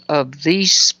powers of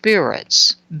these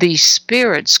spirits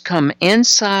come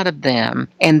inside of them,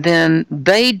 and then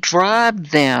they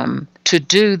drive them to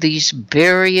do these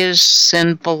various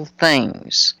sinful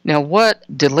things. Now, what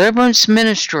deliverance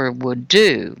ministry would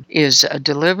do is a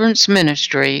deliverance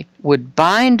ministry would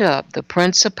bind up the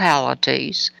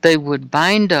principalities, they would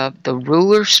bind up the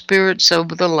ruler spirits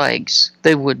over the lakes,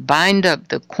 they would bind up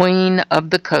the Queen of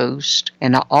the Coast,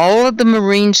 and all of the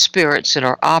marine spirits that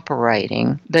are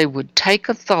operating, they would take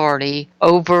authority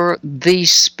over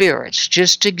these spirits,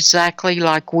 just exactly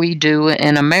like we do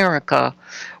in America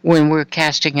when we're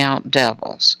casting out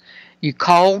devils. You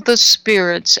call the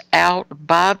spirits out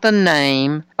by the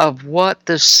name of what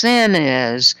the sin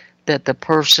is that the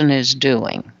person is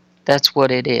doing. That's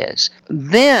what it is.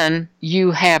 Then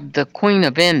you have the Queen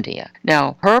of India.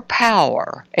 Now, her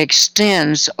power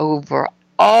extends over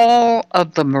all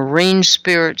of the marine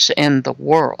spirits in the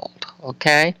world,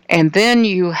 okay? And then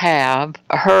you have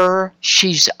her,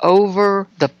 she's over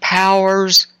the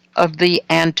powers of the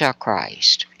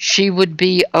Antichrist. She would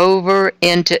be over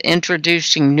into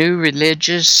introducing new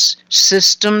religious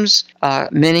systems,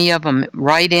 many of them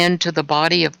right into the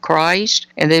body of Christ.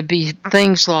 And there'd be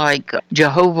things like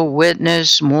Jehovah's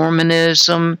Witness,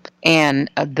 Mormonism, and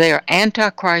their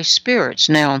Antichrist spirits.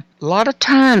 Now, a lot of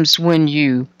times when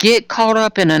you get caught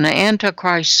up in an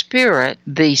Antichrist spirit,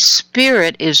 the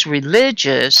spirit is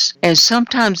religious, and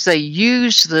sometimes they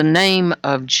use the name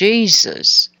of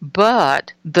Jesus,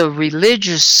 but the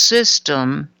religious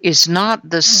system is not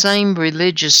the same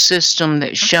religious system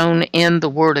that's shown in the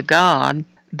Word of God.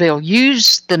 They'll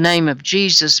use the name of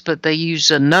Jesus, but they use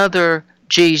another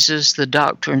Jesus, the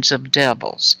doctrines of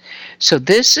devils. So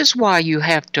this is why you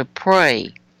have to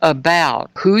pray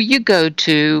about who you go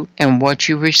to and what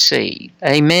you receive.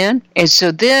 Amen? And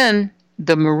so then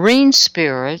the marine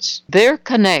spirits, they're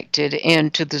connected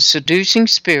into the seducing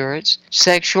spirits,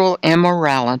 sexual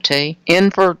immorality,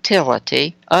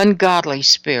 infertility, ungodly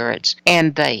spirits,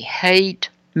 and they hate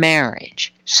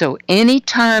marriage. So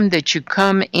anytime that you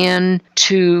come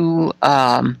into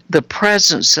the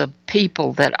presence of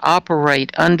people that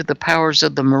operate under the powers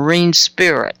of the marine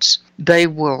spirits, they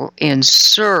will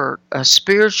insert a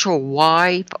spiritual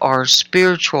wife or a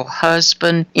spiritual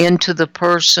husband into the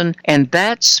person, and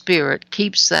that spirit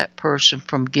keeps that person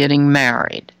from getting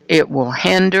married. It will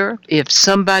hinder. If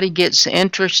somebody gets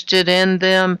interested in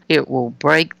them, it will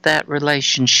break that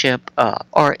relationship up,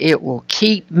 or it will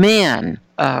keep men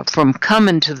from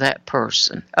coming to that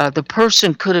person. The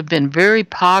person could have been very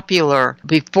popular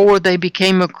before they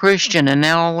became a Christian, and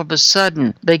now all of a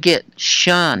sudden they get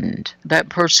shunned. That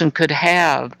person could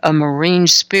have a marine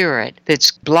spirit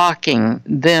that's blocking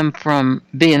them from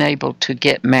being able to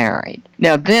get married.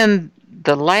 Now then,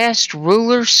 the last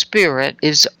ruler spirit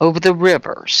is over the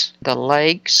rivers, the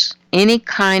lakes, any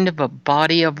kind of a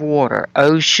body of water,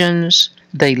 oceans,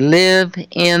 They live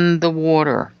in the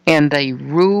water, and they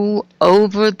rule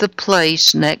over the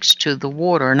place next to the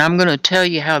water. And I'm going to tell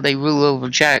you how they rule over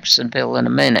Jacksonville in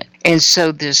a minute. And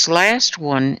so this last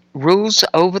one rules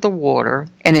over the water,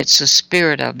 and it's a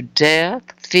spirit of death,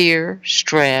 fear,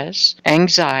 stress,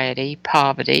 anxiety,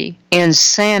 poverty,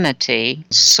 insanity,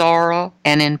 sorrow,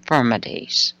 and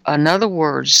infirmities. In other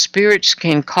words, spirits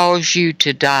can cause you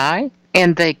to die,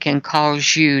 and they can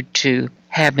cause you to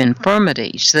have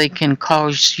infirmities. They can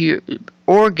cause your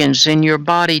organs in your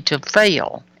body to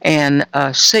fail, and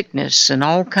sickness and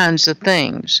all kinds of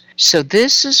things. So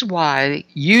this is why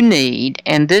you need,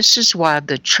 and this is why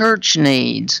the church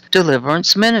needs,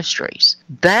 deliverance ministries.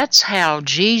 That's how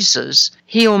Jesus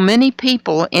healed many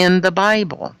people in the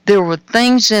Bible. There were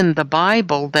things in the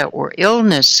Bible that were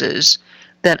illnesses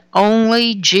that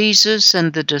only Jesus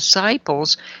and the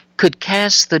disciples could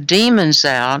cast the demons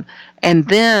out, and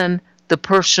then the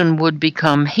person would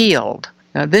become healed.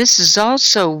 Now, this is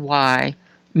also why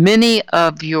many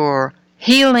of your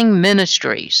healing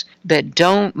ministries that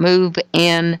don't move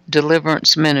in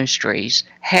deliverance ministries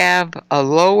have a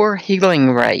lower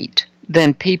healing rate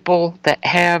than people that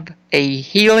have a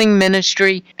healing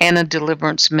ministry and a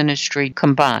deliverance ministry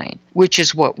combined, which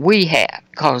is what we have,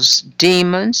 because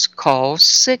demons cause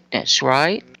sickness,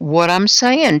 right? What I'm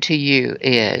saying to you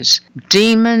is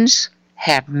demons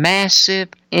have massive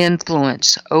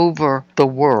influence over the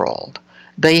world.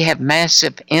 They have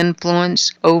massive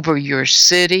influence over your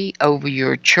city, over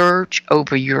your church,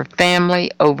 over your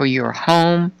family, over your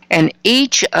home. And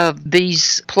each of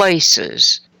these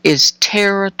places is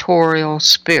territorial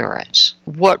spirits.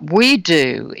 What we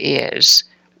do is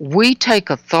we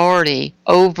take authority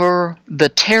over the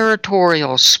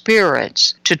territorial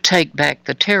spirits to take back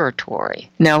the territory.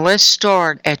 Now let's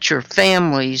start at your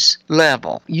family's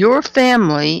level. Your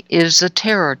family is a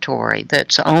territory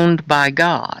that's owned by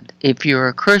God if you're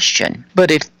a Christian.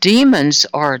 But if demons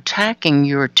are attacking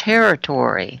your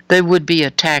territory, they would be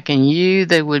attacking you,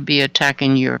 they would be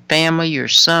attacking your family, your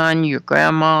son, your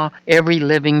grandma, every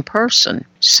living person.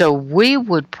 So we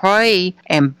would pray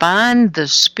and bind the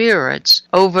spirits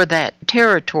over that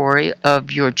territory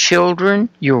of your children,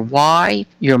 your wife,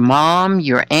 your mom,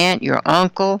 your aunt, your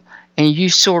uncle, and you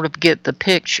sort of get the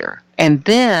picture. And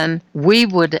then we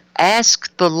would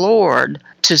ask the Lord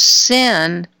to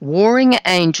send warring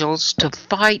angels to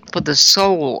fight for the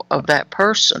soul of that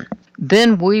person.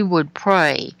 Then we would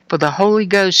pray for the Holy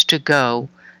Ghost to go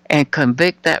and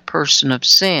convict that person of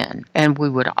sin. And we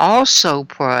would also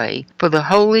pray for the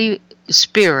Holy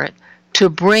Spirit to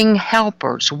bring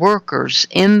helpers, workers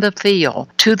in the field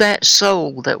to that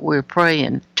soul that we're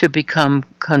praying to become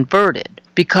converted.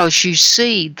 Because you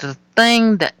see, the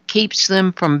thing that keeps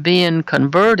them from being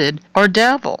converted are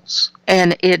devils.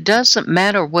 And it doesn't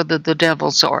matter whether the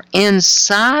devils are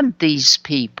inside these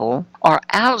people or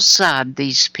outside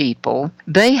these people.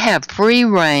 They have free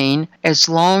reign as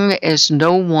long as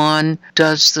no one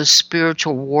does the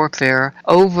spiritual warfare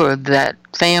over that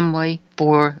family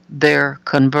for their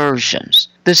conversions.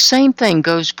 The same thing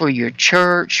goes for your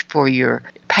church, for your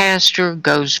pastor,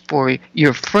 goes for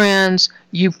your friends.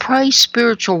 You pray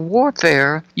spiritual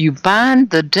warfare, you bind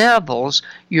the devils,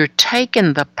 you're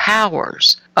taking the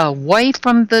powers away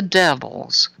from the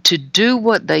devils to do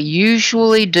what they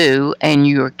usually do, and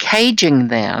you're caging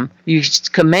them. You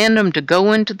command them to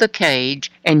go into the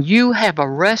cage, and you have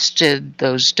arrested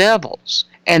those devils.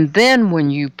 And then when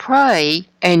you pray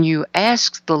and you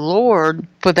ask the Lord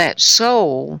for that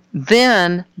soul,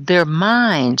 then their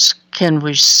minds can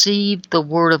receive the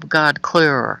Word of God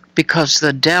clearer, because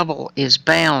the devil is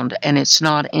bound and it's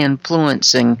not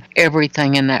influencing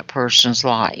everything in that person's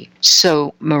life.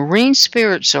 So marine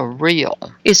spirits are real.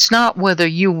 It's not whether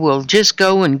you will just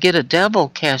go and get a devil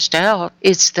cast out.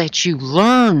 It's that you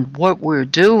learn what we're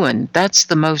doing. That's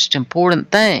the most important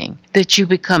thing. That you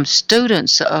become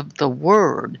students of the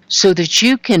Word so that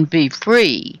you can be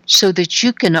free, so that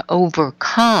you can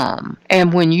overcome.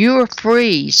 And when you're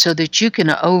free so that you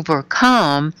can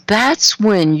overcome, that's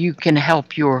when you can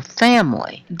help your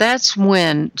family. That's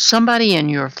when somebody in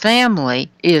your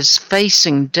family is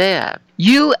facing death.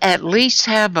 You at least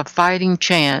have a fighting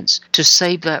chance to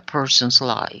save that person's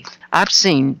life. I've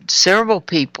seen several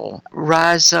people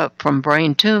rise up from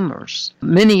brain tumors,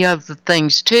 many other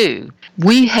things too.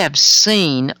 We have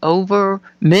seen over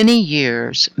many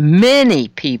years, many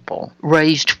people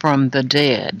raised from the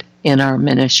dead in our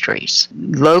ministries,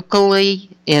 locally,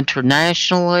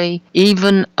 internationally,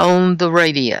 even on the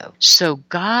radio. So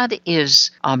God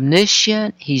is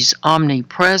omniscient, He's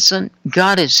omnipresent,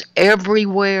 God is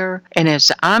everywhere, and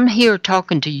as I'm here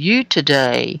talking to you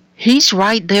today, He's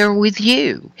right there with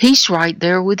you. He's right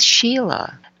there with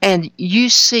Sheila. And you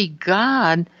see,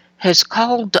 God has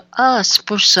called us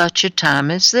for such a time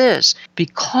as this,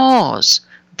 because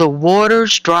the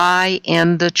water's dry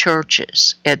in the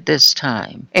churches at this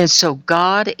time. And so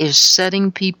God is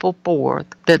setting people forth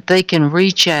that they can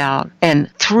reach out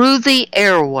and through the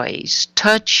airways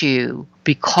touch you,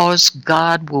 because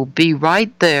God will be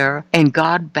right there, and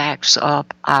God backs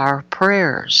up our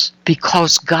prayers,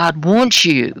 because God wants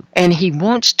you, and He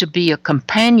wants to be a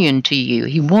companion to you.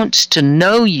 He wants to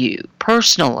know you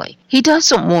personally. He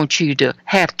doesn't want you to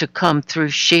have to come through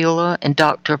Sheila and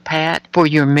Dr. Pat for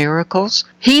your miracles.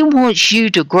 He wants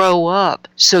you to grow up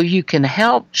so you can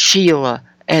help Sheila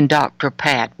and Dr.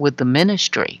 Pat with the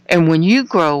ministry. And when you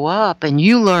grow up and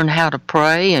you learn how to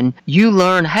pray, and you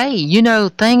learn, hey,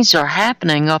 things are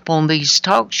happening up on these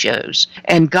talk shows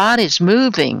and God is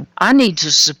moving, I need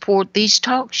to support these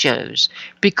talk shows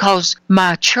because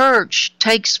my church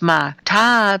takes my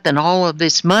tithe and all of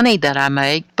this money that I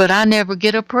make, but I never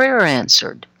get a prayer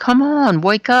answered. Come on,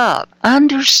 wake up.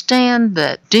 Understand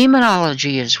that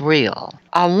demonology is real.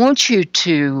 I want you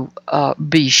to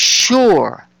be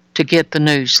sure to get the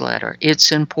newsletter.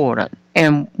 It's important.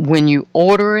 And when you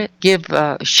order it, give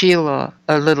Sheila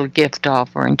a little gift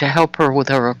offering to help her with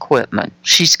her equipment.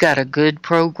 She's got a good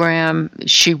program.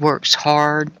 She works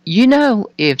hard.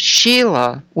 If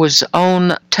Sheila was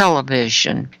on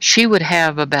television, she would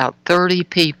have about 30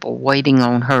 people waiting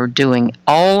on her doing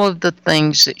all of the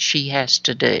things that she has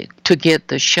to do to get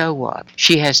the show up.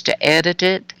 She has to edit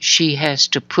it. She has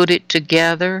to put it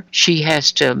together. She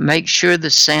has to make sure the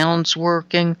sound's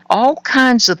working. All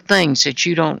kinds of things that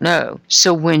you don't know.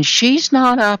 So when she's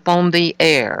not up on the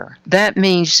air, that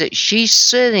means that she's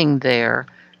sitting there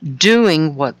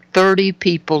doing what 30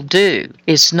 people do.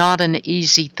 It's not an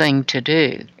easy thing to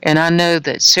do. And I know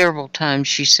that several times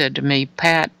she said to me,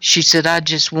 Pat, she said, I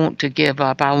just want to give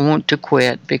up. I want to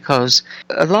quit because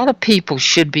a lot of people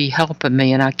should be helping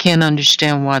me and I can't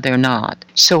understand why they're not.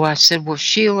 So I said, well,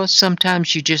 Sheila,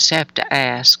 sometimes you just have to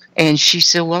ask. And she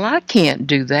said, well, I can't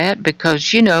do that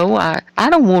because, I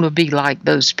don't want to be like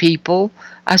those people.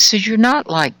 I said, you're not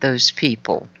like those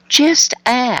people. Just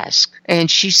ask.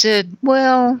 And she said,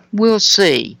 well, we'll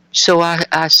see. So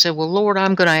I said, well, Lord,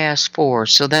 I'm going to ask for her.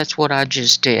 So that's what I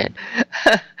just did.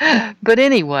 But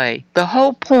anyway, the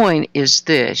whole point is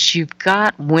this. You've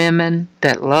got women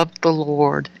that love the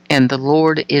Lord, and the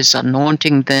Lord is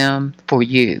anointing them for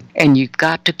you. And you've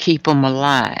got to keep them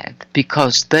alive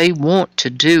because they want to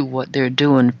do what they're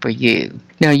doing for you.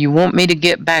 Now, you want me to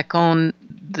get back on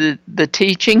the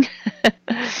teaching?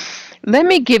 Let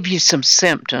me give you some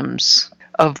symptoms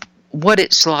of what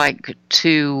it's like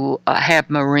to have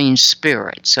marine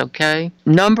spirits, okay?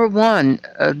 Number one,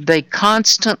 they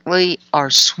constantly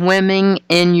are swimming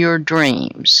in your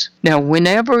dreams. Now,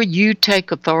 whenever you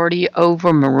take authority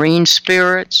over marine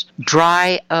spirits,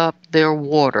 dry up their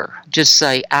water. Just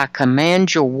say, I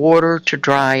command your water to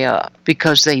dry up,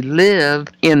 because they live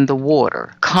in the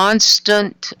water.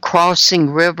 Constant crossing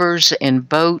rivers and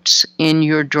boats in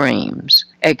your dreams.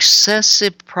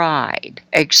 Excessive pride,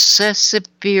 excessive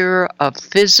fear of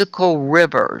physical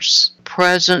rivers,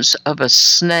 presence of a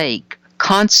snake,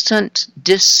 constant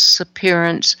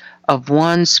disappearance of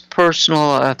one's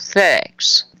personal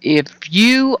effects. If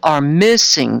you are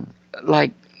missing,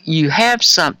 like you have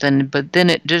something, but then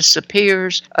it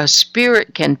disappears, a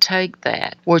spirit can take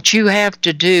that. What you have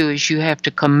to do is you have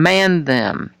to command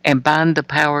them and bind the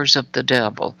powers of the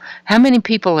devil. How many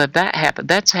people have that happened?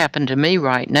 That's happened to me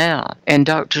right now, and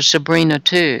Dr. Sabrina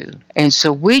too. And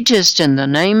so we just, in the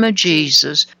name of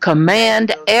Jesus,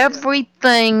 command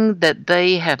everything that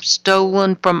they have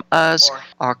stolen from us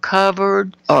or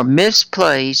covered or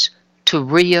misplaced to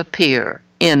reappear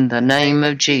in the name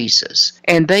of Jesus.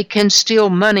 And they can steal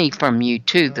money from you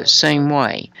too the same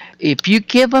way. If you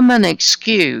give them an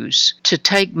excuse to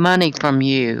take money from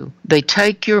you, they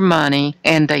take your money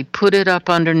and they put it up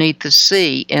underneath the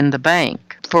sea in the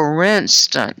bank. For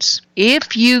instance,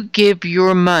 if you give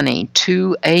your money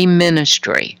to a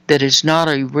ministry that is not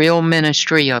a real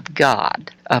ministry of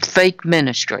God, a fake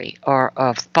ministry or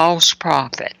a false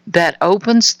prophet, that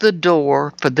opens the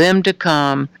door for them to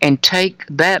come and take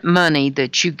that money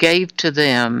that you gave to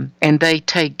them, and they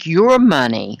take your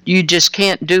money. You just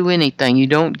can't do anything. You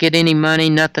don't get any money.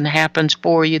 Nothing happens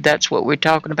for you. That's what we're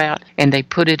talking about. And they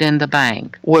put it in the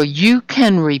bank. Well, you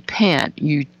can repent.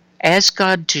 You Ask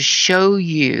God to show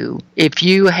you if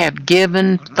you have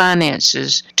given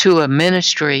finances to a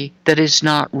ministry that is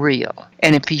not real.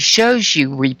 And if he shows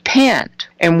you, repent.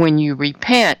 And when you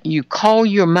repent, you call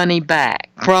your money back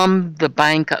from the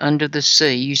bank under the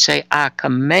sea. You say, I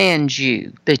command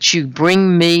you that you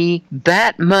bring me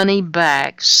that money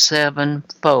back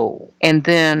sevenfold. And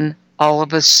then all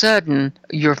of a sudden,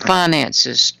 your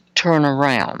finances turn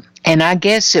around. And I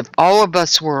guess if all of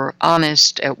us were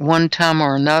honest at one time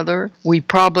or another, we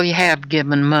probably have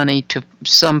given money to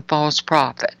some false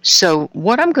prophet. So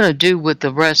what I'm going to do with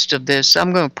the rest of this,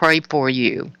 I'm going to pray for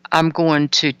you. I'm going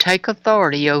to take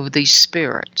authority over these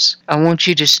spirits. I want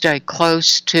you to stay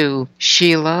close to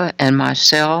Sheila and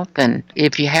myself. And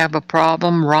if you have a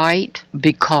problem, write,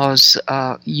 because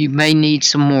you may need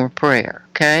some more prayer,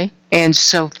 okay? And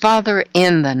so, Father,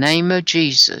 in the name of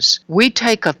Jesus, we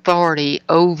take authority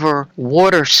over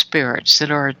water spirits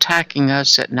that are attacking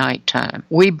us at nighttime.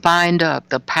 We bind up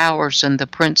the powers and the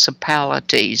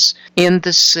principalities in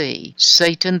the sea.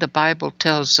 Satan, the Bible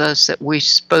tells us that we're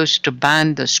supposed to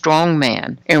bind the strong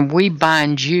man, and we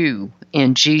bind you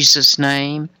in Jesus'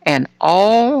 name, and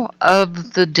all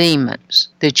of the demons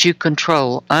that you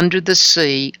control under the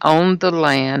sea, on the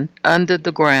land, under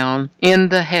the ground, in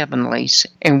the heavenlies.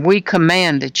 And we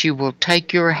command that you will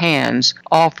take your hands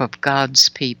off of God's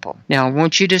people. Now, I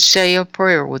want you to say a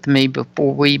prayer with me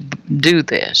before we do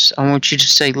this. I want you to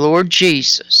say, Lord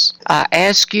Jesus, I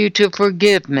ask you to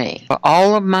forgive me for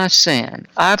all of my sin.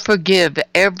 I forgive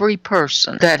every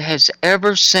person that has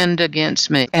ever sinned against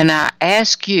me. And I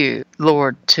ask you,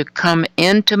 Lord, to come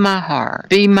into my heart,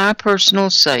 be my personal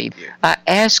Savior. I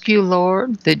ask you,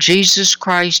 Lord, that Jesus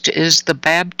Christ is the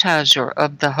baptizer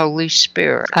of the Holy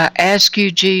Spirit. I ask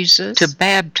you, Jesus, to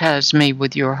baptize me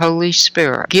with your Holy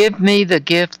Spirit. Give me the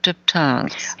gift of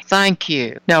tongues. Thank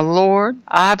you. Now, Lord,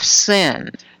 I've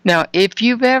sinned. Now, if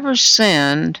you've ever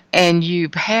sinned and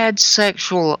you've had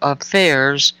sexual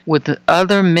affairs with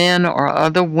other men or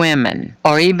other women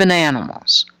or even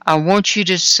animals, I want you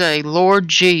to say, Lord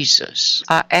Jesus,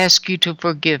 I ask you to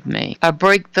forgive me. I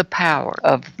break the power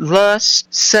of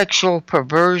lust, sexual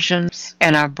perversion,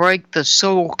 and I break the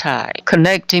soul tie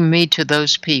connecting me to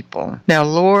those people. Now,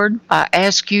 Lord, I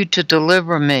ask you to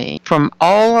deliver me from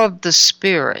all of the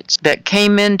spirits that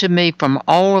came into me from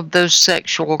all of those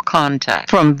sexual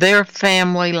contacts, from their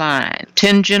family line,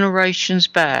 10 generations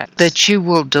back, that you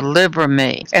will deliver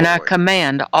me. And I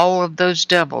command all of those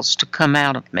devils to come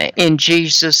out of me. In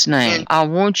Jesus' name, I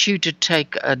want you to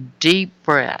take a deep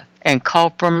breath and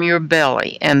call from your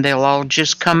belly, and they'll all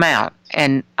just come out.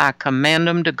 And I command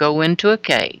them to go into a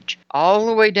cage, all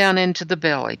the way down into the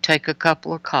belly. Take a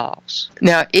couple of coughs.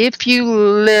 Now, if you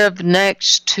live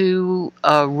next to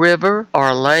a river or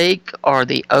a lake or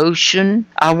the ocean,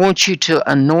 I want you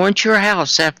to anoint your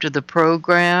house after the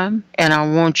program, and I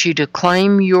want you to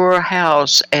claim your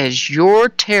house as your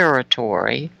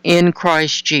territory in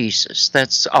Christ Jesus.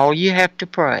 That's all you have to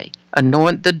pray.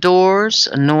 Anoint the doors,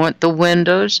 anoint the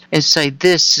windows, and say,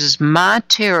 this is my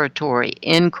territory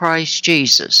in Christ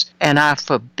Jesus, and I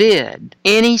forbid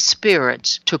any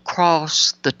spirits to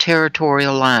cross the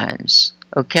territorial lines.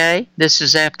 Okay? This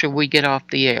is after we get off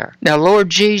the air. Now, Lord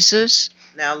Jesus,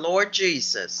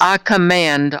 I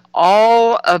command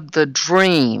all of the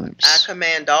dreams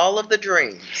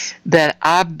that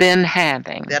I've been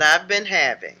having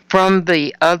from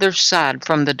the other side,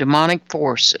 from the demonic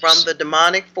forces.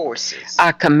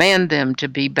 I command them to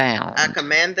be bound.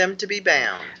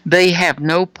 They have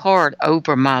no part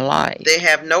over my life.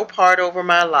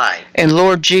 And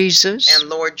Lord Jesus,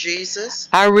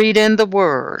 I read in the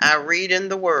Word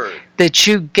that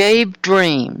you gave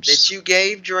dreams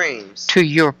to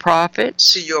your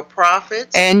prophets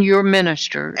and your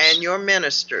ministers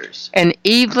and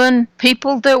even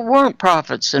people that weren't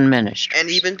prophets and ministers.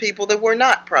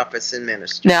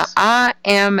 Now I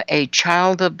am a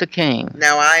child of the King.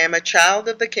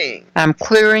 I'm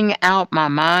clearing out my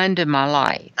mind and my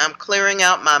life.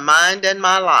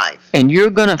 And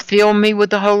you're going to fill me with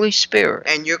the Holy Spirit.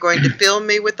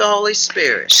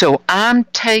 So I'm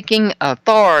taking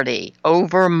authority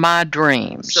over my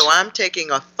dreams.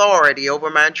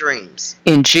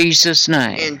 In Jesus'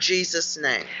 name.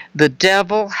 The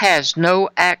devil has no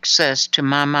access to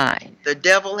my mind.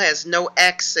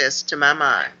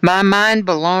 My mind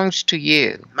belongs to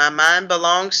you.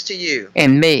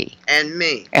 And me.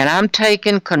 And I'm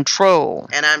taking control.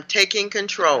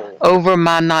 Over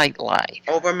my nightlife.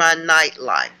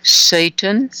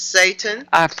 Satan,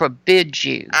 I forbid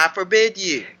you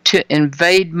to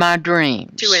invade my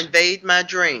dreams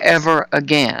ever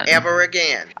again.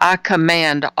 again. I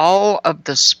command all of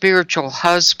the spiritual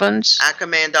husbands I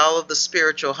command all of the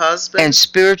spiritual and husbands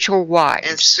spiritual wives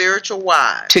and spiritual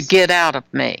wives to get out of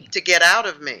me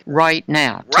right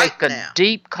now. Right Take a now.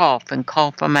 deep cough and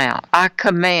cough them out. I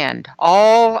command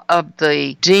all of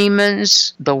the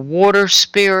demons, the water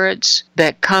spirits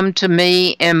that come to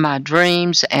me in my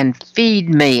dreams and feed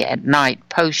me at night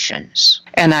potions.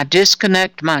 And I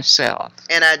disconnect myself.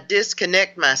 And I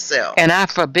disconnect myself. And I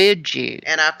forbid you.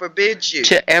 And I forbid you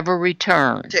to ever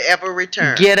return.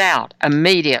 Get out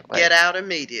immediately.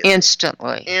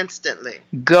 Instantly.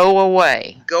 Go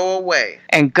away.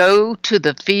 And go to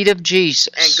the feet of Jesus.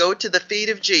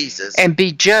 And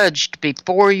be judged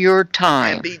before your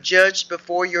time.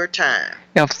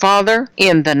 Now, Father,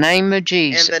 in the name of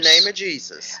Jesus,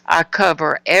 I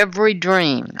cover every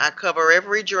dream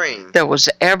that was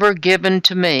ever given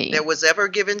to me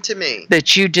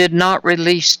that you did not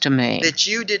release to me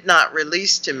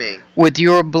with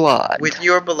your blood.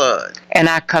 And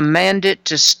I command it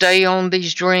to stay on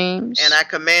these dreams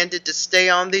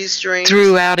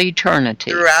throughout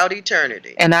eternity.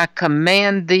 And I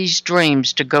command these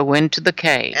dreams to go into the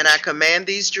cage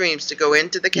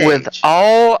with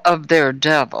all of their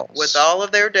devils.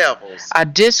 I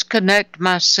disconnect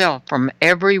myself from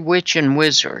every witch and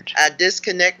wizard.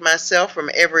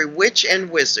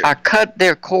 I cut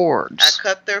their cords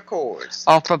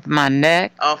off of my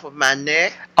neck,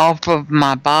 off of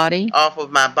my body, off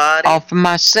of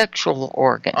my sexual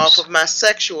organs.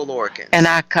 And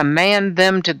I command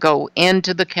them to go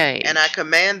into the cage.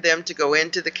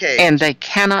 And they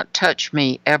cannot touch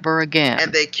me ever again.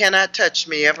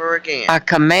 I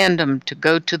command them to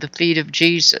go to the feet of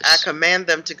Jesus.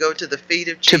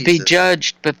 To be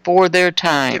judged before their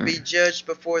time.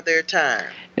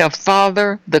 Now,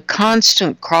 Father, the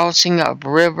constant crossing of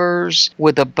rivers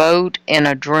with a boat in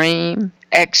a dream,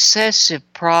 excessive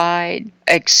pride,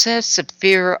 excessive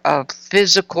fear of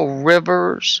physical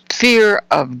rivers, fear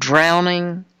of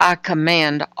drowning, I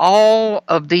command all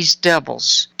of these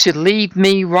devils to leave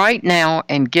me right now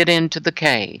and get into the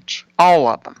cage. All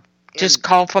of them. Just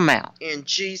cough them out. In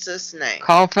Jesus' name.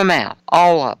 Cough them out.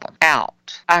 All of them. Out.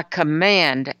 I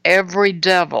command every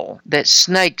devil that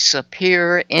snakes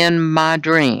appear in my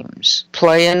dreams.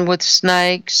 Playing with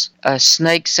snakes,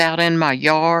 snakes out in my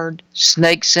yard,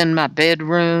 snakes in my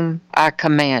bedroom. I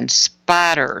command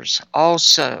spiders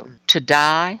also to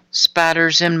die.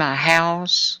 Spiders in my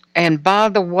house. And by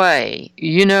the way,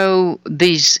 you know,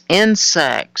 these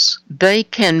insects, they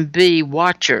can be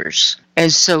watchers.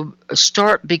 And so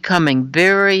start becoming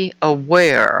very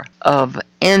aware of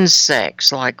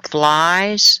insects like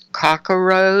flies,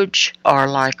 cockroach, or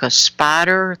like a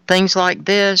spider, things like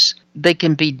this. They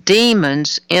can be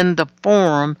demons in the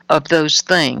form of those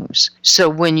things. So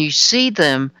when you see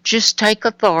them, just take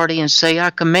authority and say,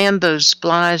 I command those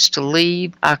flies to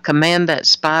leave. I command that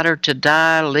spider to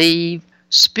die, leave.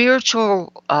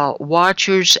 Spiritual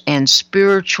watchers and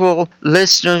spiritual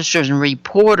listeners and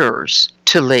reporters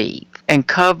to leave. And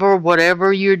cover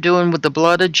whatever you're doing with the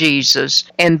blood of Jesus,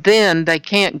 and then they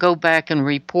can't go back and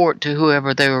report to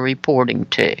whoever they were reporting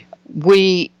to.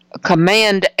 We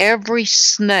command every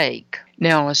snake.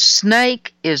 Now, a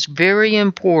snake is very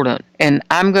important, and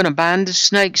I'm going to bind the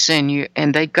snakes in you,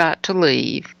 and they've got to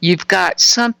leave. You've got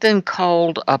something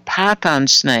called a python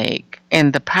snake,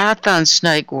 and the python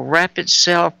snake will wrap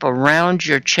itself around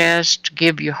your chest to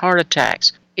give you heart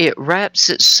attacks. It wraps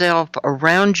itself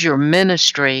around your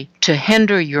ministry to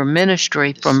hinder your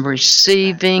ministry from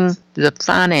receiving the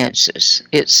finances.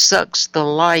 It sucks the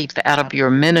life out of your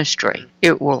ministry.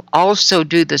 It will also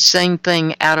do the same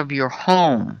thing out of your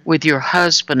home with your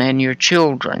husband and your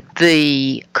children.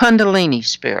 The Kundalini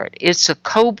spirit, it's a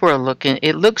cobra looking,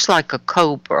 it looks like a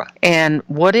cobra. And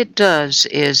what it does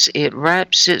is it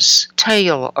wraps its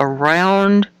tail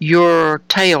around your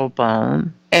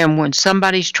tailbone. And when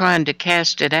somebody's trying to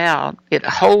cast it out, it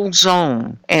holds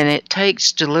on, and it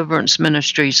takes deliverance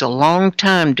ministries a long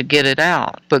time to get it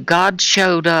out. But God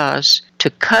showed us to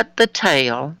cut the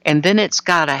tail, and then it's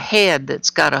got a head that's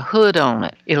got a hood on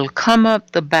it. It'll come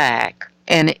up the back,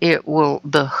 and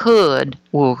the hood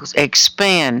will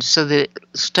expand so that it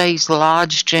stays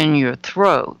lodged in your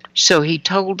throat. So he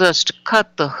told us to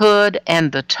cut the hood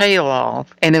and the tail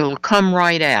off, and it'll come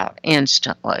right out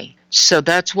instantly. So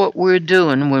that's what we're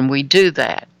doing when we do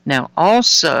that. Now,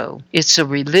 also, it's a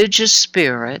religious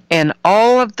spirit, and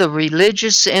all of the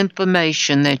religious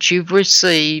information that you've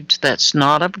received that's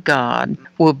not of God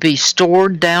will be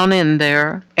stored down in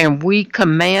there, and we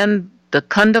command the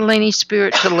Kundalini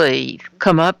spirit to leave,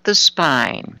 come up the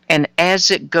spine. And as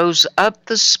it goes up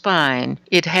the spine,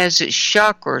 it has its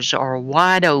chakras are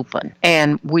wide open.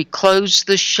 And we close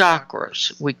the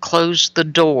chakras. We close the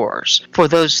doors for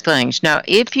those things. Now,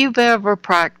 if you've ever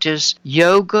practiced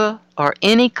yoga or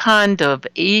any kind of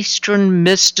Eastern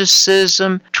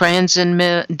mysticism,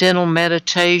 transcendental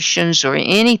meditations, or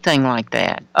anything like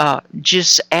that,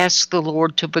 just ask the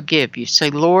Lord to forgive you.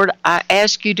 Say, Lord, I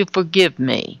ask you to forgive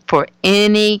me for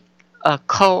any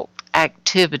occult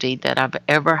activity that I've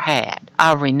ever had.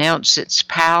 I renounce its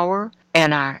power,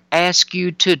 and I ask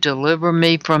you to deliver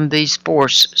me from these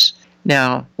forces.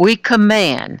 Now, we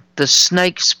command the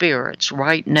snake spirits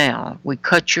right now. We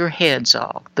cut your heads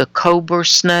off. The cobra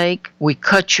snake, we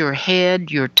cut your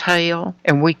head, your tail,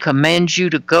 and we command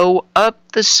you to go up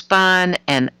the spine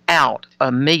and out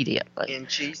immediately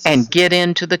and get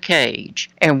into the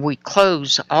cage. And we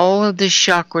close all of the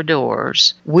chakra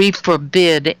doors. We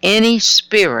forbid any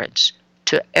spirits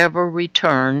to ever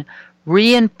return.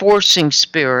 Reinforcing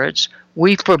spirits,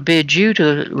 we forbid you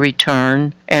to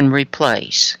return and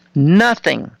replace.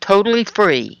 Nothing. Totally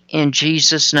free in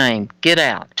Jesus' name. Get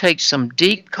out. Take some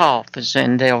deep coughs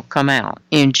and they'll come out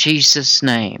in Jesus'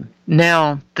 name.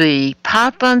 Now, the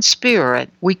Python spirit,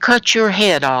 we cut your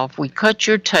head off, we cut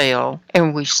your tail,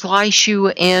 and we slice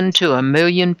you into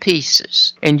 1,000,000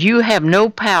 pieces. And you have no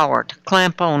power to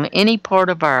clamp on any part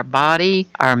of our body,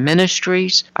 our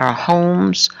ministries, our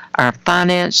homes, our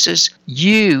finances.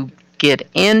 You get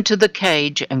into the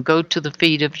cage and go to the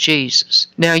feet of Jesus.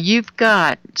 Now, you've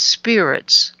got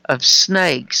spirits of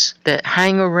snakes that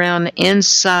hang around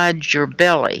inside your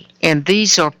belly, and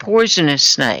these are poisonous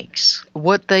snakes.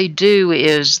 What they do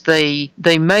is they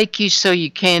make you so you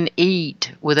can't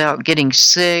eat without getting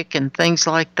sick and things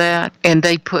like that, and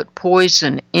they put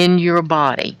poison in your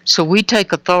body. So we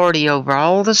take authority over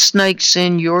all the snakes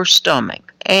in your stomach.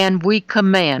 And we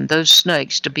command those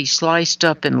snakes to be sliced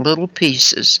up in little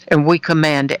pieces, and we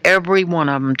command every one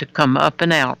of them to come up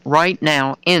and out right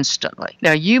now, instantly.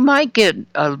 Now, you might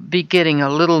be getting a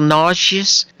little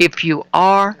nauseous. If you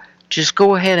are, just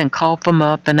go ahead and cough them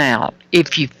up and out.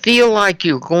 If you feel like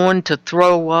you're going to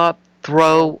throw up,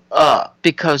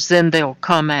 because then they'll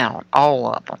come out,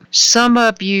 all of them. Some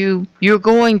of you, you're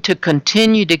going to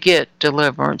continue to get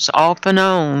deliverance off and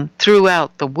on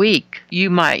throughout the week.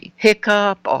 You might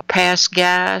hiccup or pass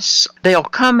gas. They'll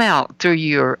come out through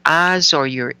your eyes or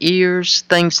your ears,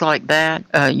 things like that,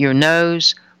 your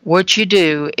nose. What you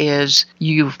do is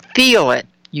you feel it,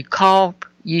 you cough,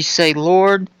 you say,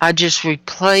 Lord, I just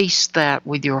replace that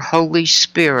with your Holy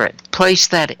Spirit. Place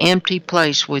that empty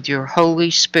place with your Holy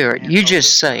Spirit. You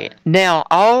just say it. Now,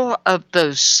 all of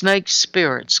those snake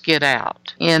spirits get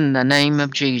out in the name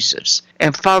of Jesus.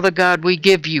 And Father God, we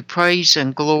give you praise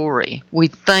and glory. We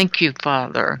thank you,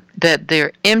 Father, that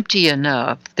they're empty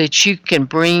enough that you can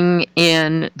bring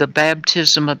in the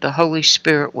baptism of the Holy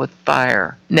Spirit with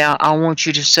fire. Now, I want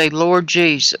you to say, Lord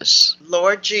Jesus.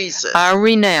 Lord Jesus. I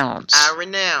renounce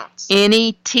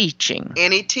any teaching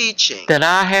that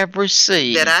I have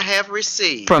received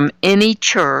from any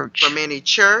church,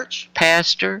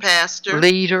 pastor,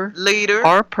 leader,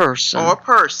 or person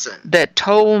that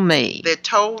told me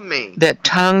that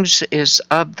tongues is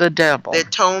of the devil,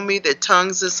 that told me that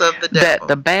tongues is of the devil, that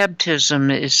the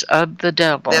baptism is of the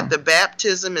devil, that the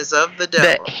baptism is of the devil,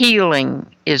 that healing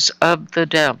is of the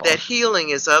devil, that healing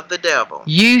is of the devil.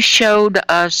 You showed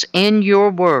us in your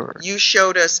word,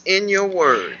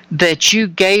 that you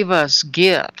gave us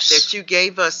gifts,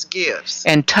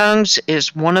 and tongues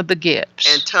is one of the gifts,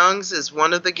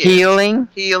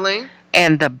 healing,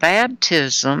 and the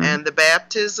baptism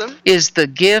is the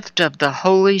gift of the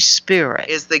Holy Spirit.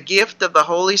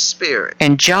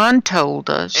 And John told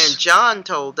us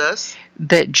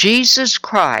that Jesus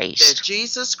Christ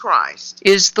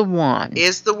is the one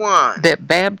that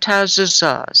baptizes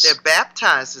us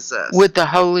with the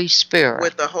Holy Spirit,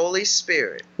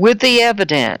 with the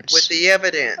evidence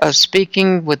of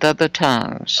speaking with other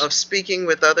tongues.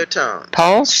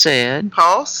 Paul said,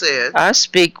 I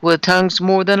speak with tongues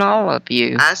more than all of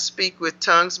you.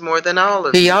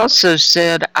 He also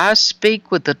said, I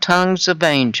speak with the tongues of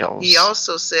angels.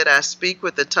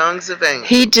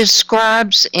 He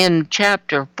describes in chapter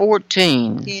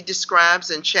 14,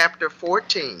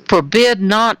 forbid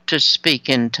not to speak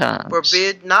in tongues.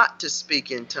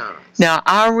 Now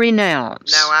I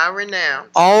renounce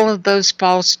all of those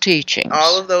false teachings.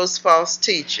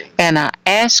 And I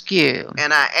ask you,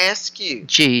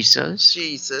 Jesus,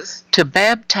 to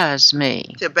baptize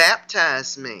me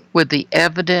with the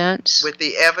evidence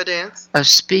of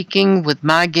speaking with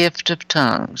my gift of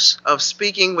tongues.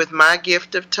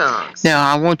 Now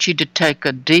I want you to take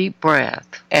a deep breath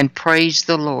breath and praise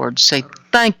the Lord. Say,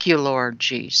 thank you, Lord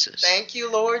Jesus. Thank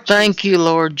you, Lord Jesus. Thank you,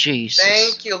 Lord Jesus.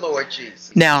 Thank you, Lord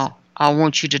Jesus. Now, I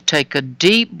want you to take a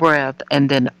deep breath and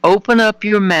then open up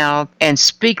your mouth and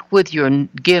speak with your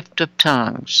gift of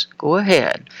tongues. Go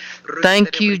ahead.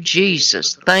 Thank you,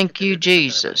 Jesus. Thank you,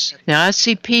 Jesus. Now, I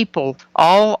see people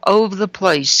all over the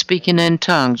place speaking in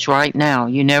tongues right now.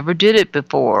 You never did it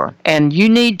before. And you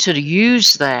need to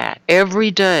use that every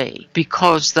day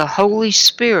because the Holy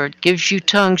Spirit gives you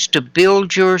tongues to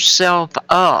build yourself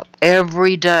up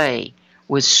every day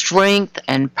with strength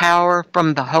and power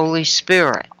from the Holy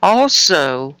Spirit.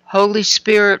 Also, Holy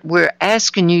Spirit, we're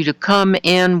asking you to come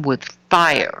in with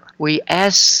fire. We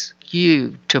ask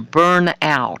you to burn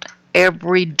out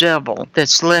every devil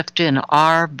that's left in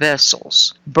our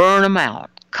vessels. Burn them out.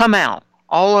 Come out.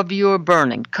 All of you are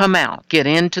burning. Come out. Get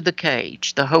into the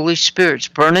cage. The Holy Spirit's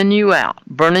burning you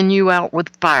out with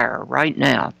fire right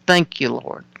now. Thank you,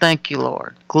 Lord. Thank you,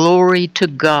 Lord. Glory to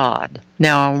God.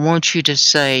 Now I want you to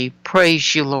say,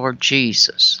 praise you, Lord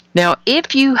Jesus. Now,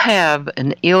 if you have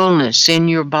an illness in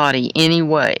your body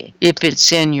anyway, if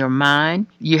it's in your mind,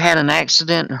 you had an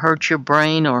accident and hurt your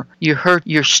brain, or you hurt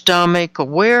your stomach, or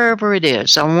wherever it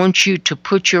is, I want you to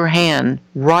put your hand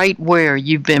right where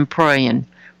you've been praying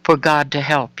for God to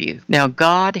help you. Now,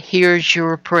 God hears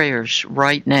your prayers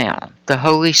right now. The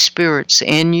Holy Spirit's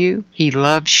in you. He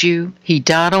loves you. He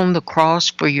died on the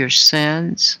cross for your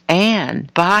sins.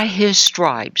 And by His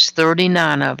stripes,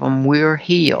 39 of them, we're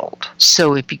healed.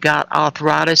 So if you got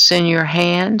arthritis in your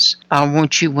hands, I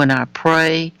want you, when I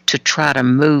pray, to try to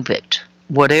move it.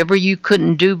 Whatever you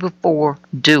couldn't do before,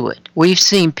 do it. We've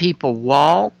seen people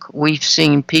walk. We've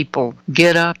seen people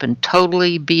get up and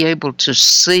totally be able to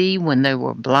see when they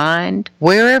were blind.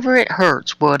 Wherever it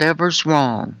hurts, whatever's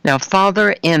wrong. Now,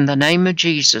 Father, in the name of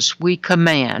Jesus, we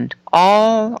command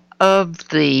all of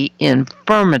the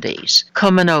infirmities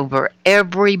coming over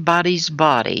everybody's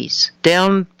bodies,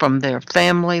 down from their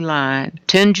family line,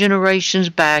 10 generations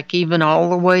back, even all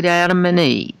the way to Adam and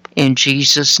Eve. In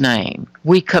Jesus' name,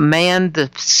 we command the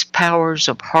powers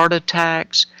of heart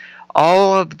attacks,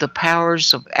 all of the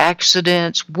powers of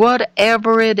accidents,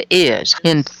 whatever it is,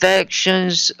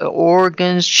 infections,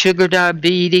 organs, sugar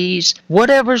diabetes,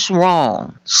 whatever's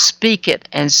wrong, speak it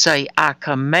and say, I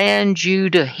command you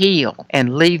to heal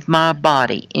and leave my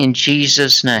body in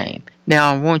Jesus' name.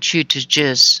 Now, I want you to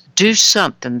just do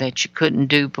something that you couldn't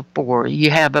do before.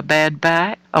 You have a bad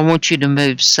back? I want you to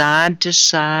move side to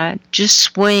side. Just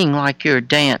swing like you're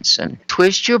dancing.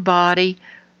 Twist your body.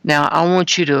 Now, I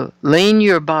want you to lean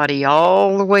your body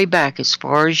all the way back as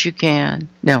far as you can.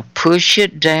 Now, push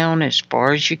it down as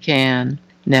far as you can.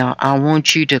 Now, I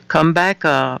want you to come back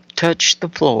up, touch the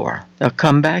floor. Now,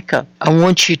 come back up.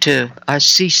 I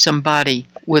see somebody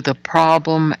with a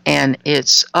problem and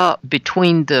it's up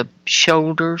between the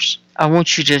shoulders. I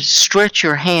want you to stretch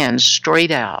your hands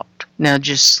straight out. Now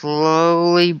just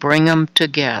slowly bring them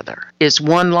together. Is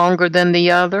one longer than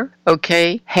the other?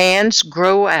 Okay. Hands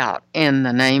grow out in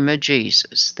the name of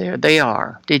Jesus. There they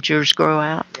are. Did yours grow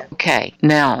out? Okay.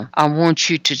 Now I want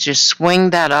you to just swing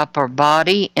that upper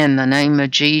body in the name of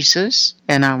Jesus.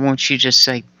 And I want you to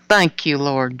say, thank you,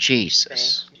 Lord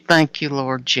Jesus. Thank you,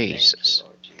 Lord Jesus.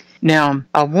 Now,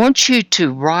 I want you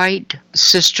to write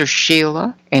Sister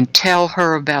Sheila and tell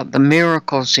her about the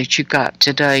miracles that you got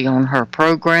today on her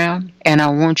program. And I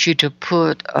want you to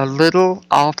put a little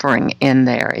offering in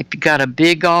there. If you got a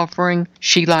big offering,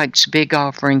 she likes big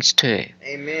offerings too.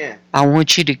 Amen. I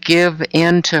want you to give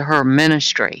into her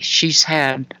ministry. She's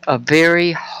had a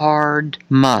very hard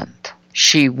month.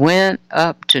 She went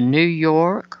up to New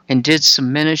York and did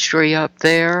some ministry up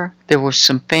there. There were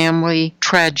some family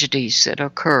tragedies that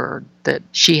occurred that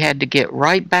she had to get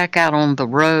right back out on the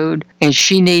road, and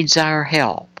she needs our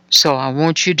help. So I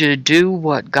want you to do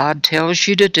what God tells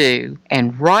you to do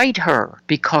and write her,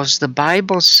 because the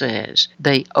Bible says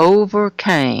they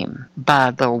overcame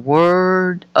by the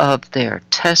word of their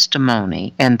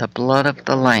testimony and the blood of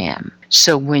the Lamb.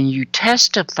 So when you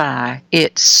testify,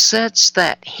 it sets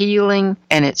that healing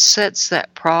and it sets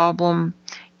that problem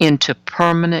into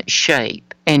permanent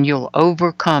shape, and you'll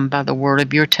overcome by the word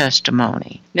of your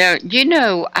testimony. Now,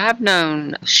 I've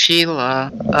known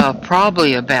Sheila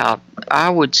probably about, I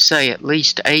would say, at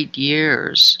least 8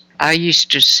 years. I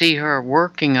used to see her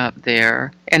working up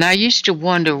there, and I used to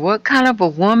wonder, what kind of a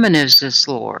woman is this,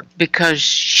 Lord? Because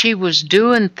she was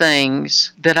doing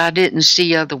things that I didn't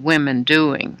see other women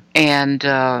doing. And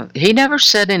he never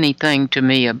said anything to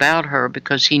me about her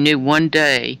because he knew one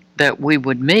day that we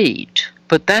would meet.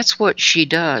 But that's what she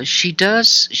does. She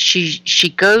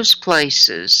goes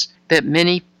places that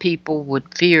many people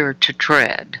would fear to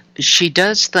tread. She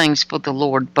does things for the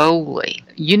Lord boldly.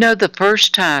 You know, the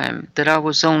first time that I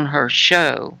was on her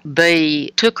show, they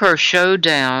took her show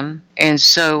down. And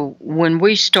so when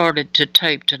we started to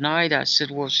tape tonight, I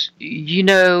said, well, you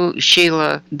know,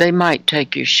 Sheila, they might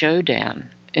take your show down.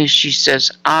 And she says,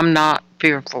 I'm not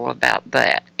fearful about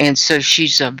that. And so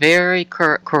she's a very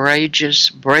courageous,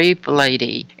 brave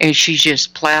lady, and she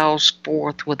just plows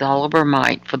forth with all of her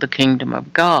might for the kingdom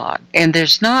of God. And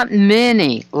there's not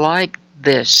many like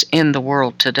this in the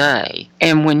world today.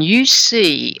 And when you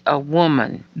see a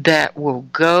woman that will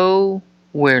go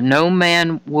where no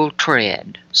man will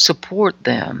tread, support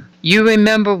them. You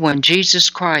remember when Jesus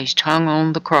Christ hung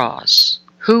on the cross,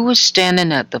 who was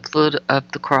standing at the foot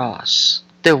of the cross?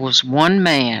 There was one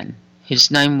man. His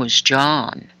name was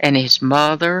John, and his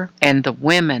mother and the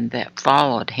women that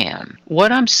followed him.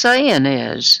 What I'm saying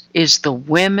is the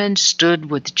women stood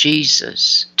with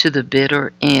Jesus to the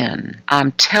bitter end.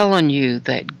 I'm telling you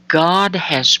that God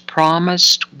has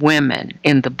promised women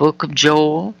in the book of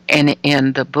Joel and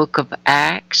in the book of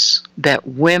Acts that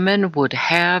women would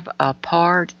have a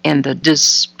part in the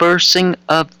dispersing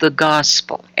of the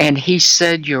gospel. And he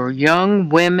said, your young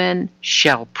women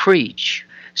shall preach.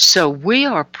 So we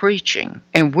are preaching,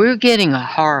 and we're getting a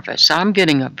harvest. I'm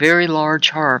getting a very large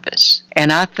harvest.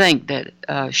 And I think that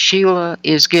Sheila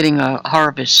is getting a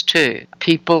harvest too.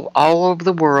 People all over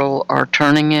the world are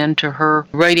turning into her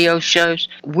radio shows.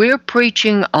 We're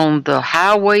preaching on the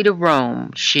highway to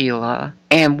Rome, Sheila,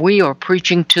 and we are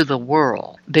preaching to the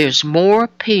world. There's more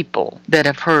people that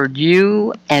have heard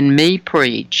you and me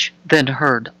preach than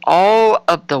heard all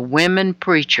of the women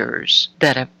preachers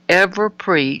that have ever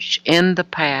preached in the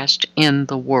past in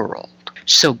the world.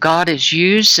 So God is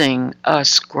using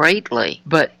us greatly,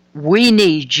 but we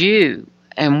need you,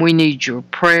 and we need your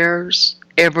prayers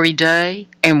every day,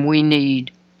 and we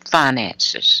need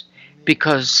finances,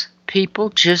 because people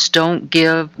just don't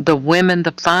give the women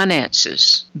the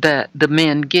finances that the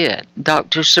men get.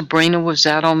 Dr. Sabrina was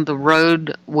out on the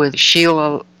road with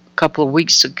Sheila a couple of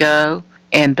weeks ago,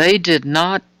 and they did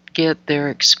not get their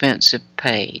expenses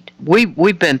paid.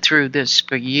 We've been through this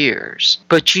for years.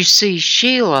 But you see,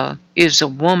 Sheila is a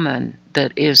woman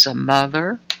that is a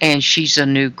mother, and she's a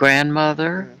new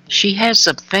grandmother. She has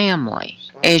a family,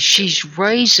 and she's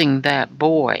raising that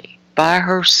boy by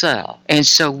herself. And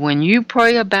so when you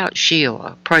pray about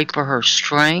Sheila, pray for her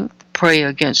strength, pray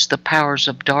against the powers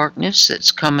of darkness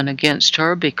that's coming against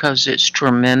her, because it's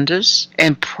tremendous,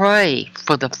 and pray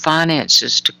for the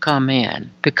finances to come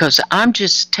in. Because I'm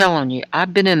just telling you,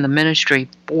 I've been in the ministry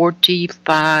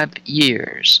 45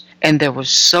 years, and there were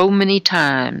so many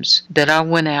times that I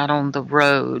went out on the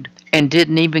road and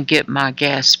didn't even get my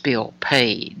gas bill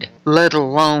paid, let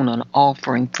alone an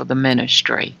offering for the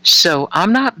ministry. So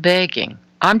I'm not begging.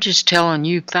 I'm just telling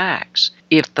you facts.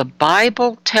 If the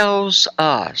Bible tells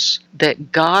us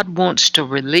that God wants to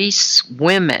release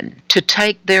women to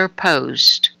take their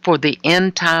post for the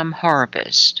end time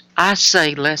harvest, I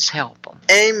say let's help them.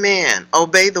 Amen.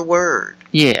 Obey the word.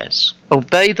 Yes,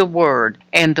 obey the word,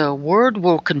 and the word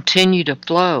will continue to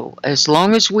flow as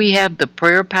long as we have the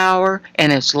prayer power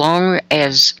and as long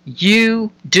as you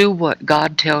do what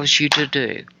God tells you to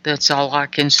do. That's all I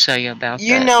can say about that.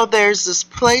 You know, there's this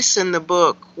place in the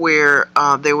book where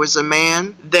there was a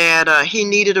man that he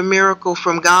needed a miracle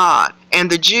from God. And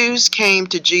the Jews came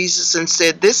to Jesus and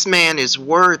said, this man is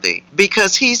worthy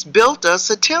because he's built us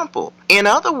a temple. In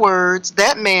other words,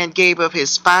 that man gave of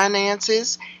his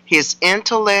finances, his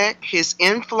intellect, his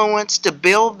influence to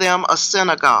build them a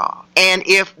synagogue. And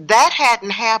if that hadn't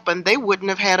happened, they wouldn't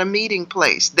have had a meeting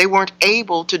place. They weren't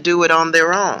able to do it on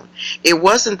their own. It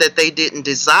wasn't that they didn't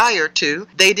desire to,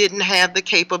 they didn't have the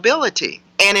capability.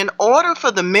 And in order for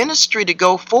the ministry to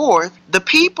go forth, the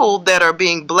people that are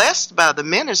being blessed by the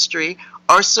ministry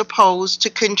are supposed to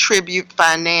contribute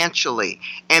financially,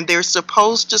 and they're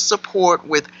supposed to support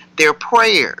with their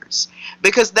prayers,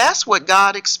 because that's what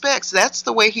God expects. That's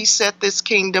the way he set this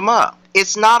kingdom up.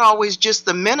 It's not always just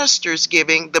the ministers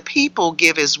giving, the people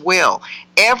give as well.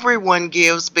 Everyone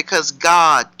gives because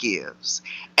God gives.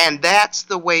 And that's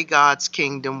the way God's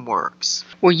kingdom works.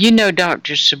 Well, you know,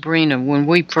 Dr. Sabrina, when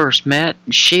we first met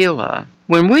Sheila,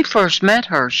 when we first met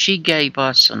her, she gave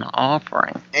us an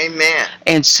offering. Amen.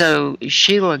 And so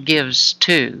Sheila gives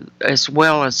too, as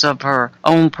well as of her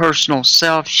own personal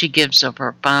self. She gives of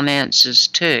her finances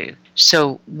too.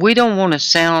 So we don't want to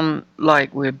sound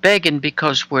like we're begging,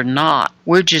 because we're not.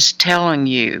 We're just telling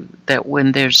you that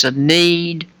when there's a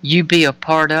need, you be a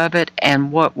part of it,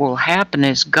 and what will happen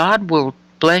is God will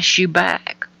bless you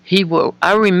back.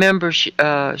 I remember,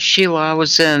 Sheila, I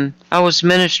was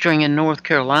ministering in North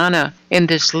Carolina, and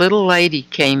this little lady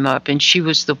came up, and she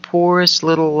was the poorest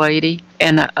little lady,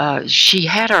 and she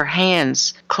had her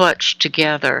hands clutched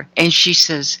together, and she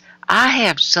says, I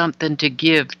have something to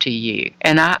give to you.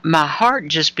 And my heart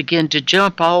just began to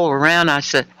jump all around. I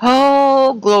said,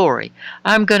 oh, glory,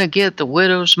 I'm going to get the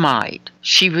widow's mite.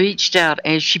 She reached out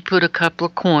and she put a couple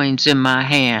of coins in my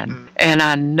hand. And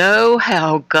I know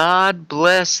how God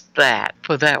blessed that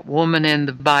for that woman in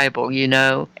the Bible, you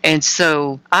know. And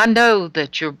so I know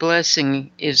that your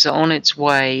blessing is on its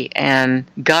way, and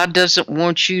God doesn't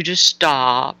want you to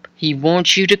stop. He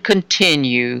wants you to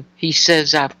continue. He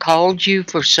says, I've called you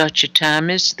for such a time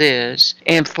as this,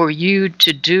 and for you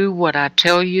to do what I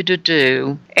tell you to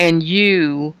do, and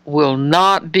you will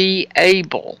not be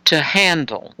able to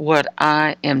handle what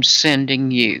I am sending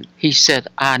you. He said,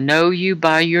 I know you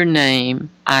by your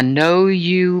name. I know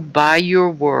you by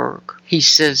your work. He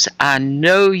says, I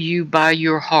know you by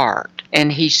your heart.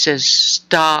 And he says,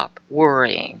 stop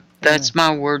worrying. That's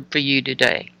my word for you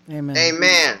today. Amen.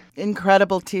 Amen.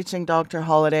 Incredible teaching, Dr.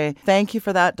 Holliday. Thank you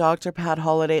for that, Dr. Pat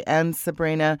Holliday and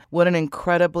Sabrina. What an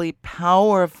incredibly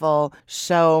powerful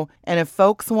show. And if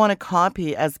folks want a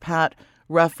copy, as Pat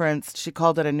referenced, she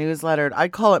called it a newsletter. I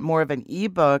call it more of an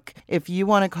ebook. If you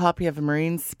want a copy of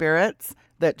Marine Spirits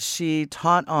that she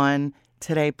taught on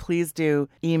today, please do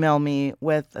email me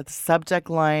with the subject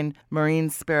line Marine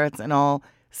Spirits, and I'll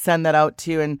send that out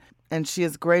to you. And she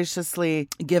has graciously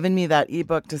given me that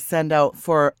ebook to send out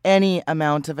for any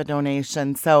amount of a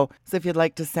donation. So if you'd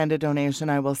like to send a donation,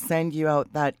 I will send you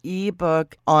out that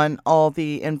ebook on all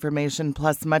the information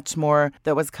plus much more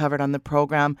that was covered on the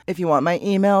program. If you want my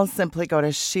email, simply go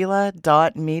to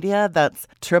sheila.media. That's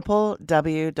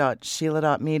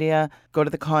www.sheila.media. Go to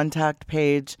the contact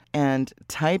page and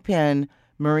type in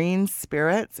Marine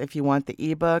Spirits if you want the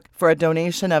ebook for a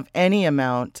donation of any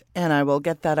amount, and I will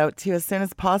get that out to you as soon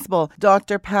as possible.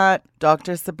 Dr. Pat,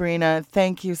 Dr. Sabrina,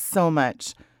 thank you so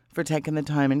much for taking the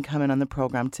time and coming on the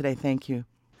program today. Thank you.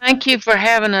 Thank you for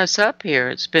having us up here.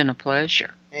 It's been a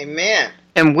pleasure. Amen.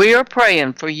 And we are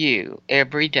praying for you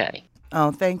every day.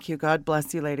 Oh, thank you. God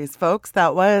bless you, ladies. Folks,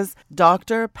 that was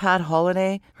Dr. Pat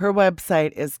Holliday. Her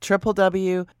website is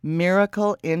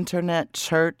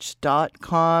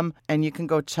www.miracleinternetchurch.com, and you can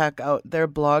go check out their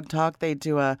blog talk. They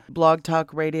do a blog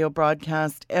talk radio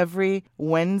broadcast every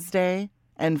Wednesday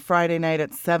and Friday night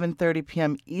at 7:30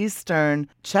 p.m. Eastern.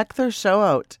 Check their show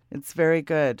out. It's very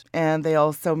good. And they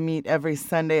also meet every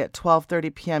Sunday at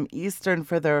 12:30 p.m. Eastern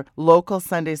for their local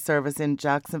Sunday service in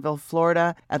Jacksonville,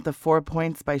 Florida at the 4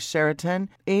 Points by Sheraton,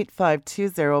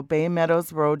 8520 Bay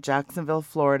Meadows Road, Jacksonville,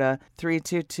 Florida,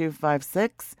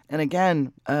 32256. And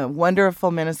again, a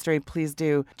wonderful ministry. Please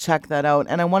do check that out.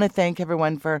 And I want to thank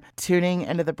everyone for tuning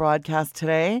into the broadcast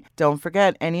today. Don't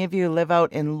forget, any of you who live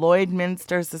out in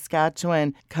Lloydminster,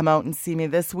 Saskatchewan, come out and see me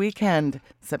this weekend,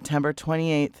 September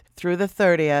 28th through the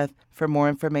 30th. For more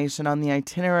information on the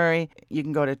itinerary, you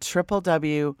can go to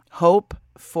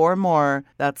www.hope4more.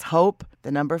 That's hope,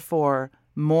 the number 4,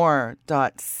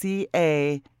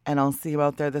 more.ca. And I'll see you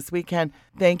out there this weekend.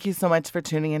 Thank you so much for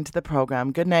tuning into the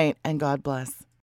program. Good night and God bless.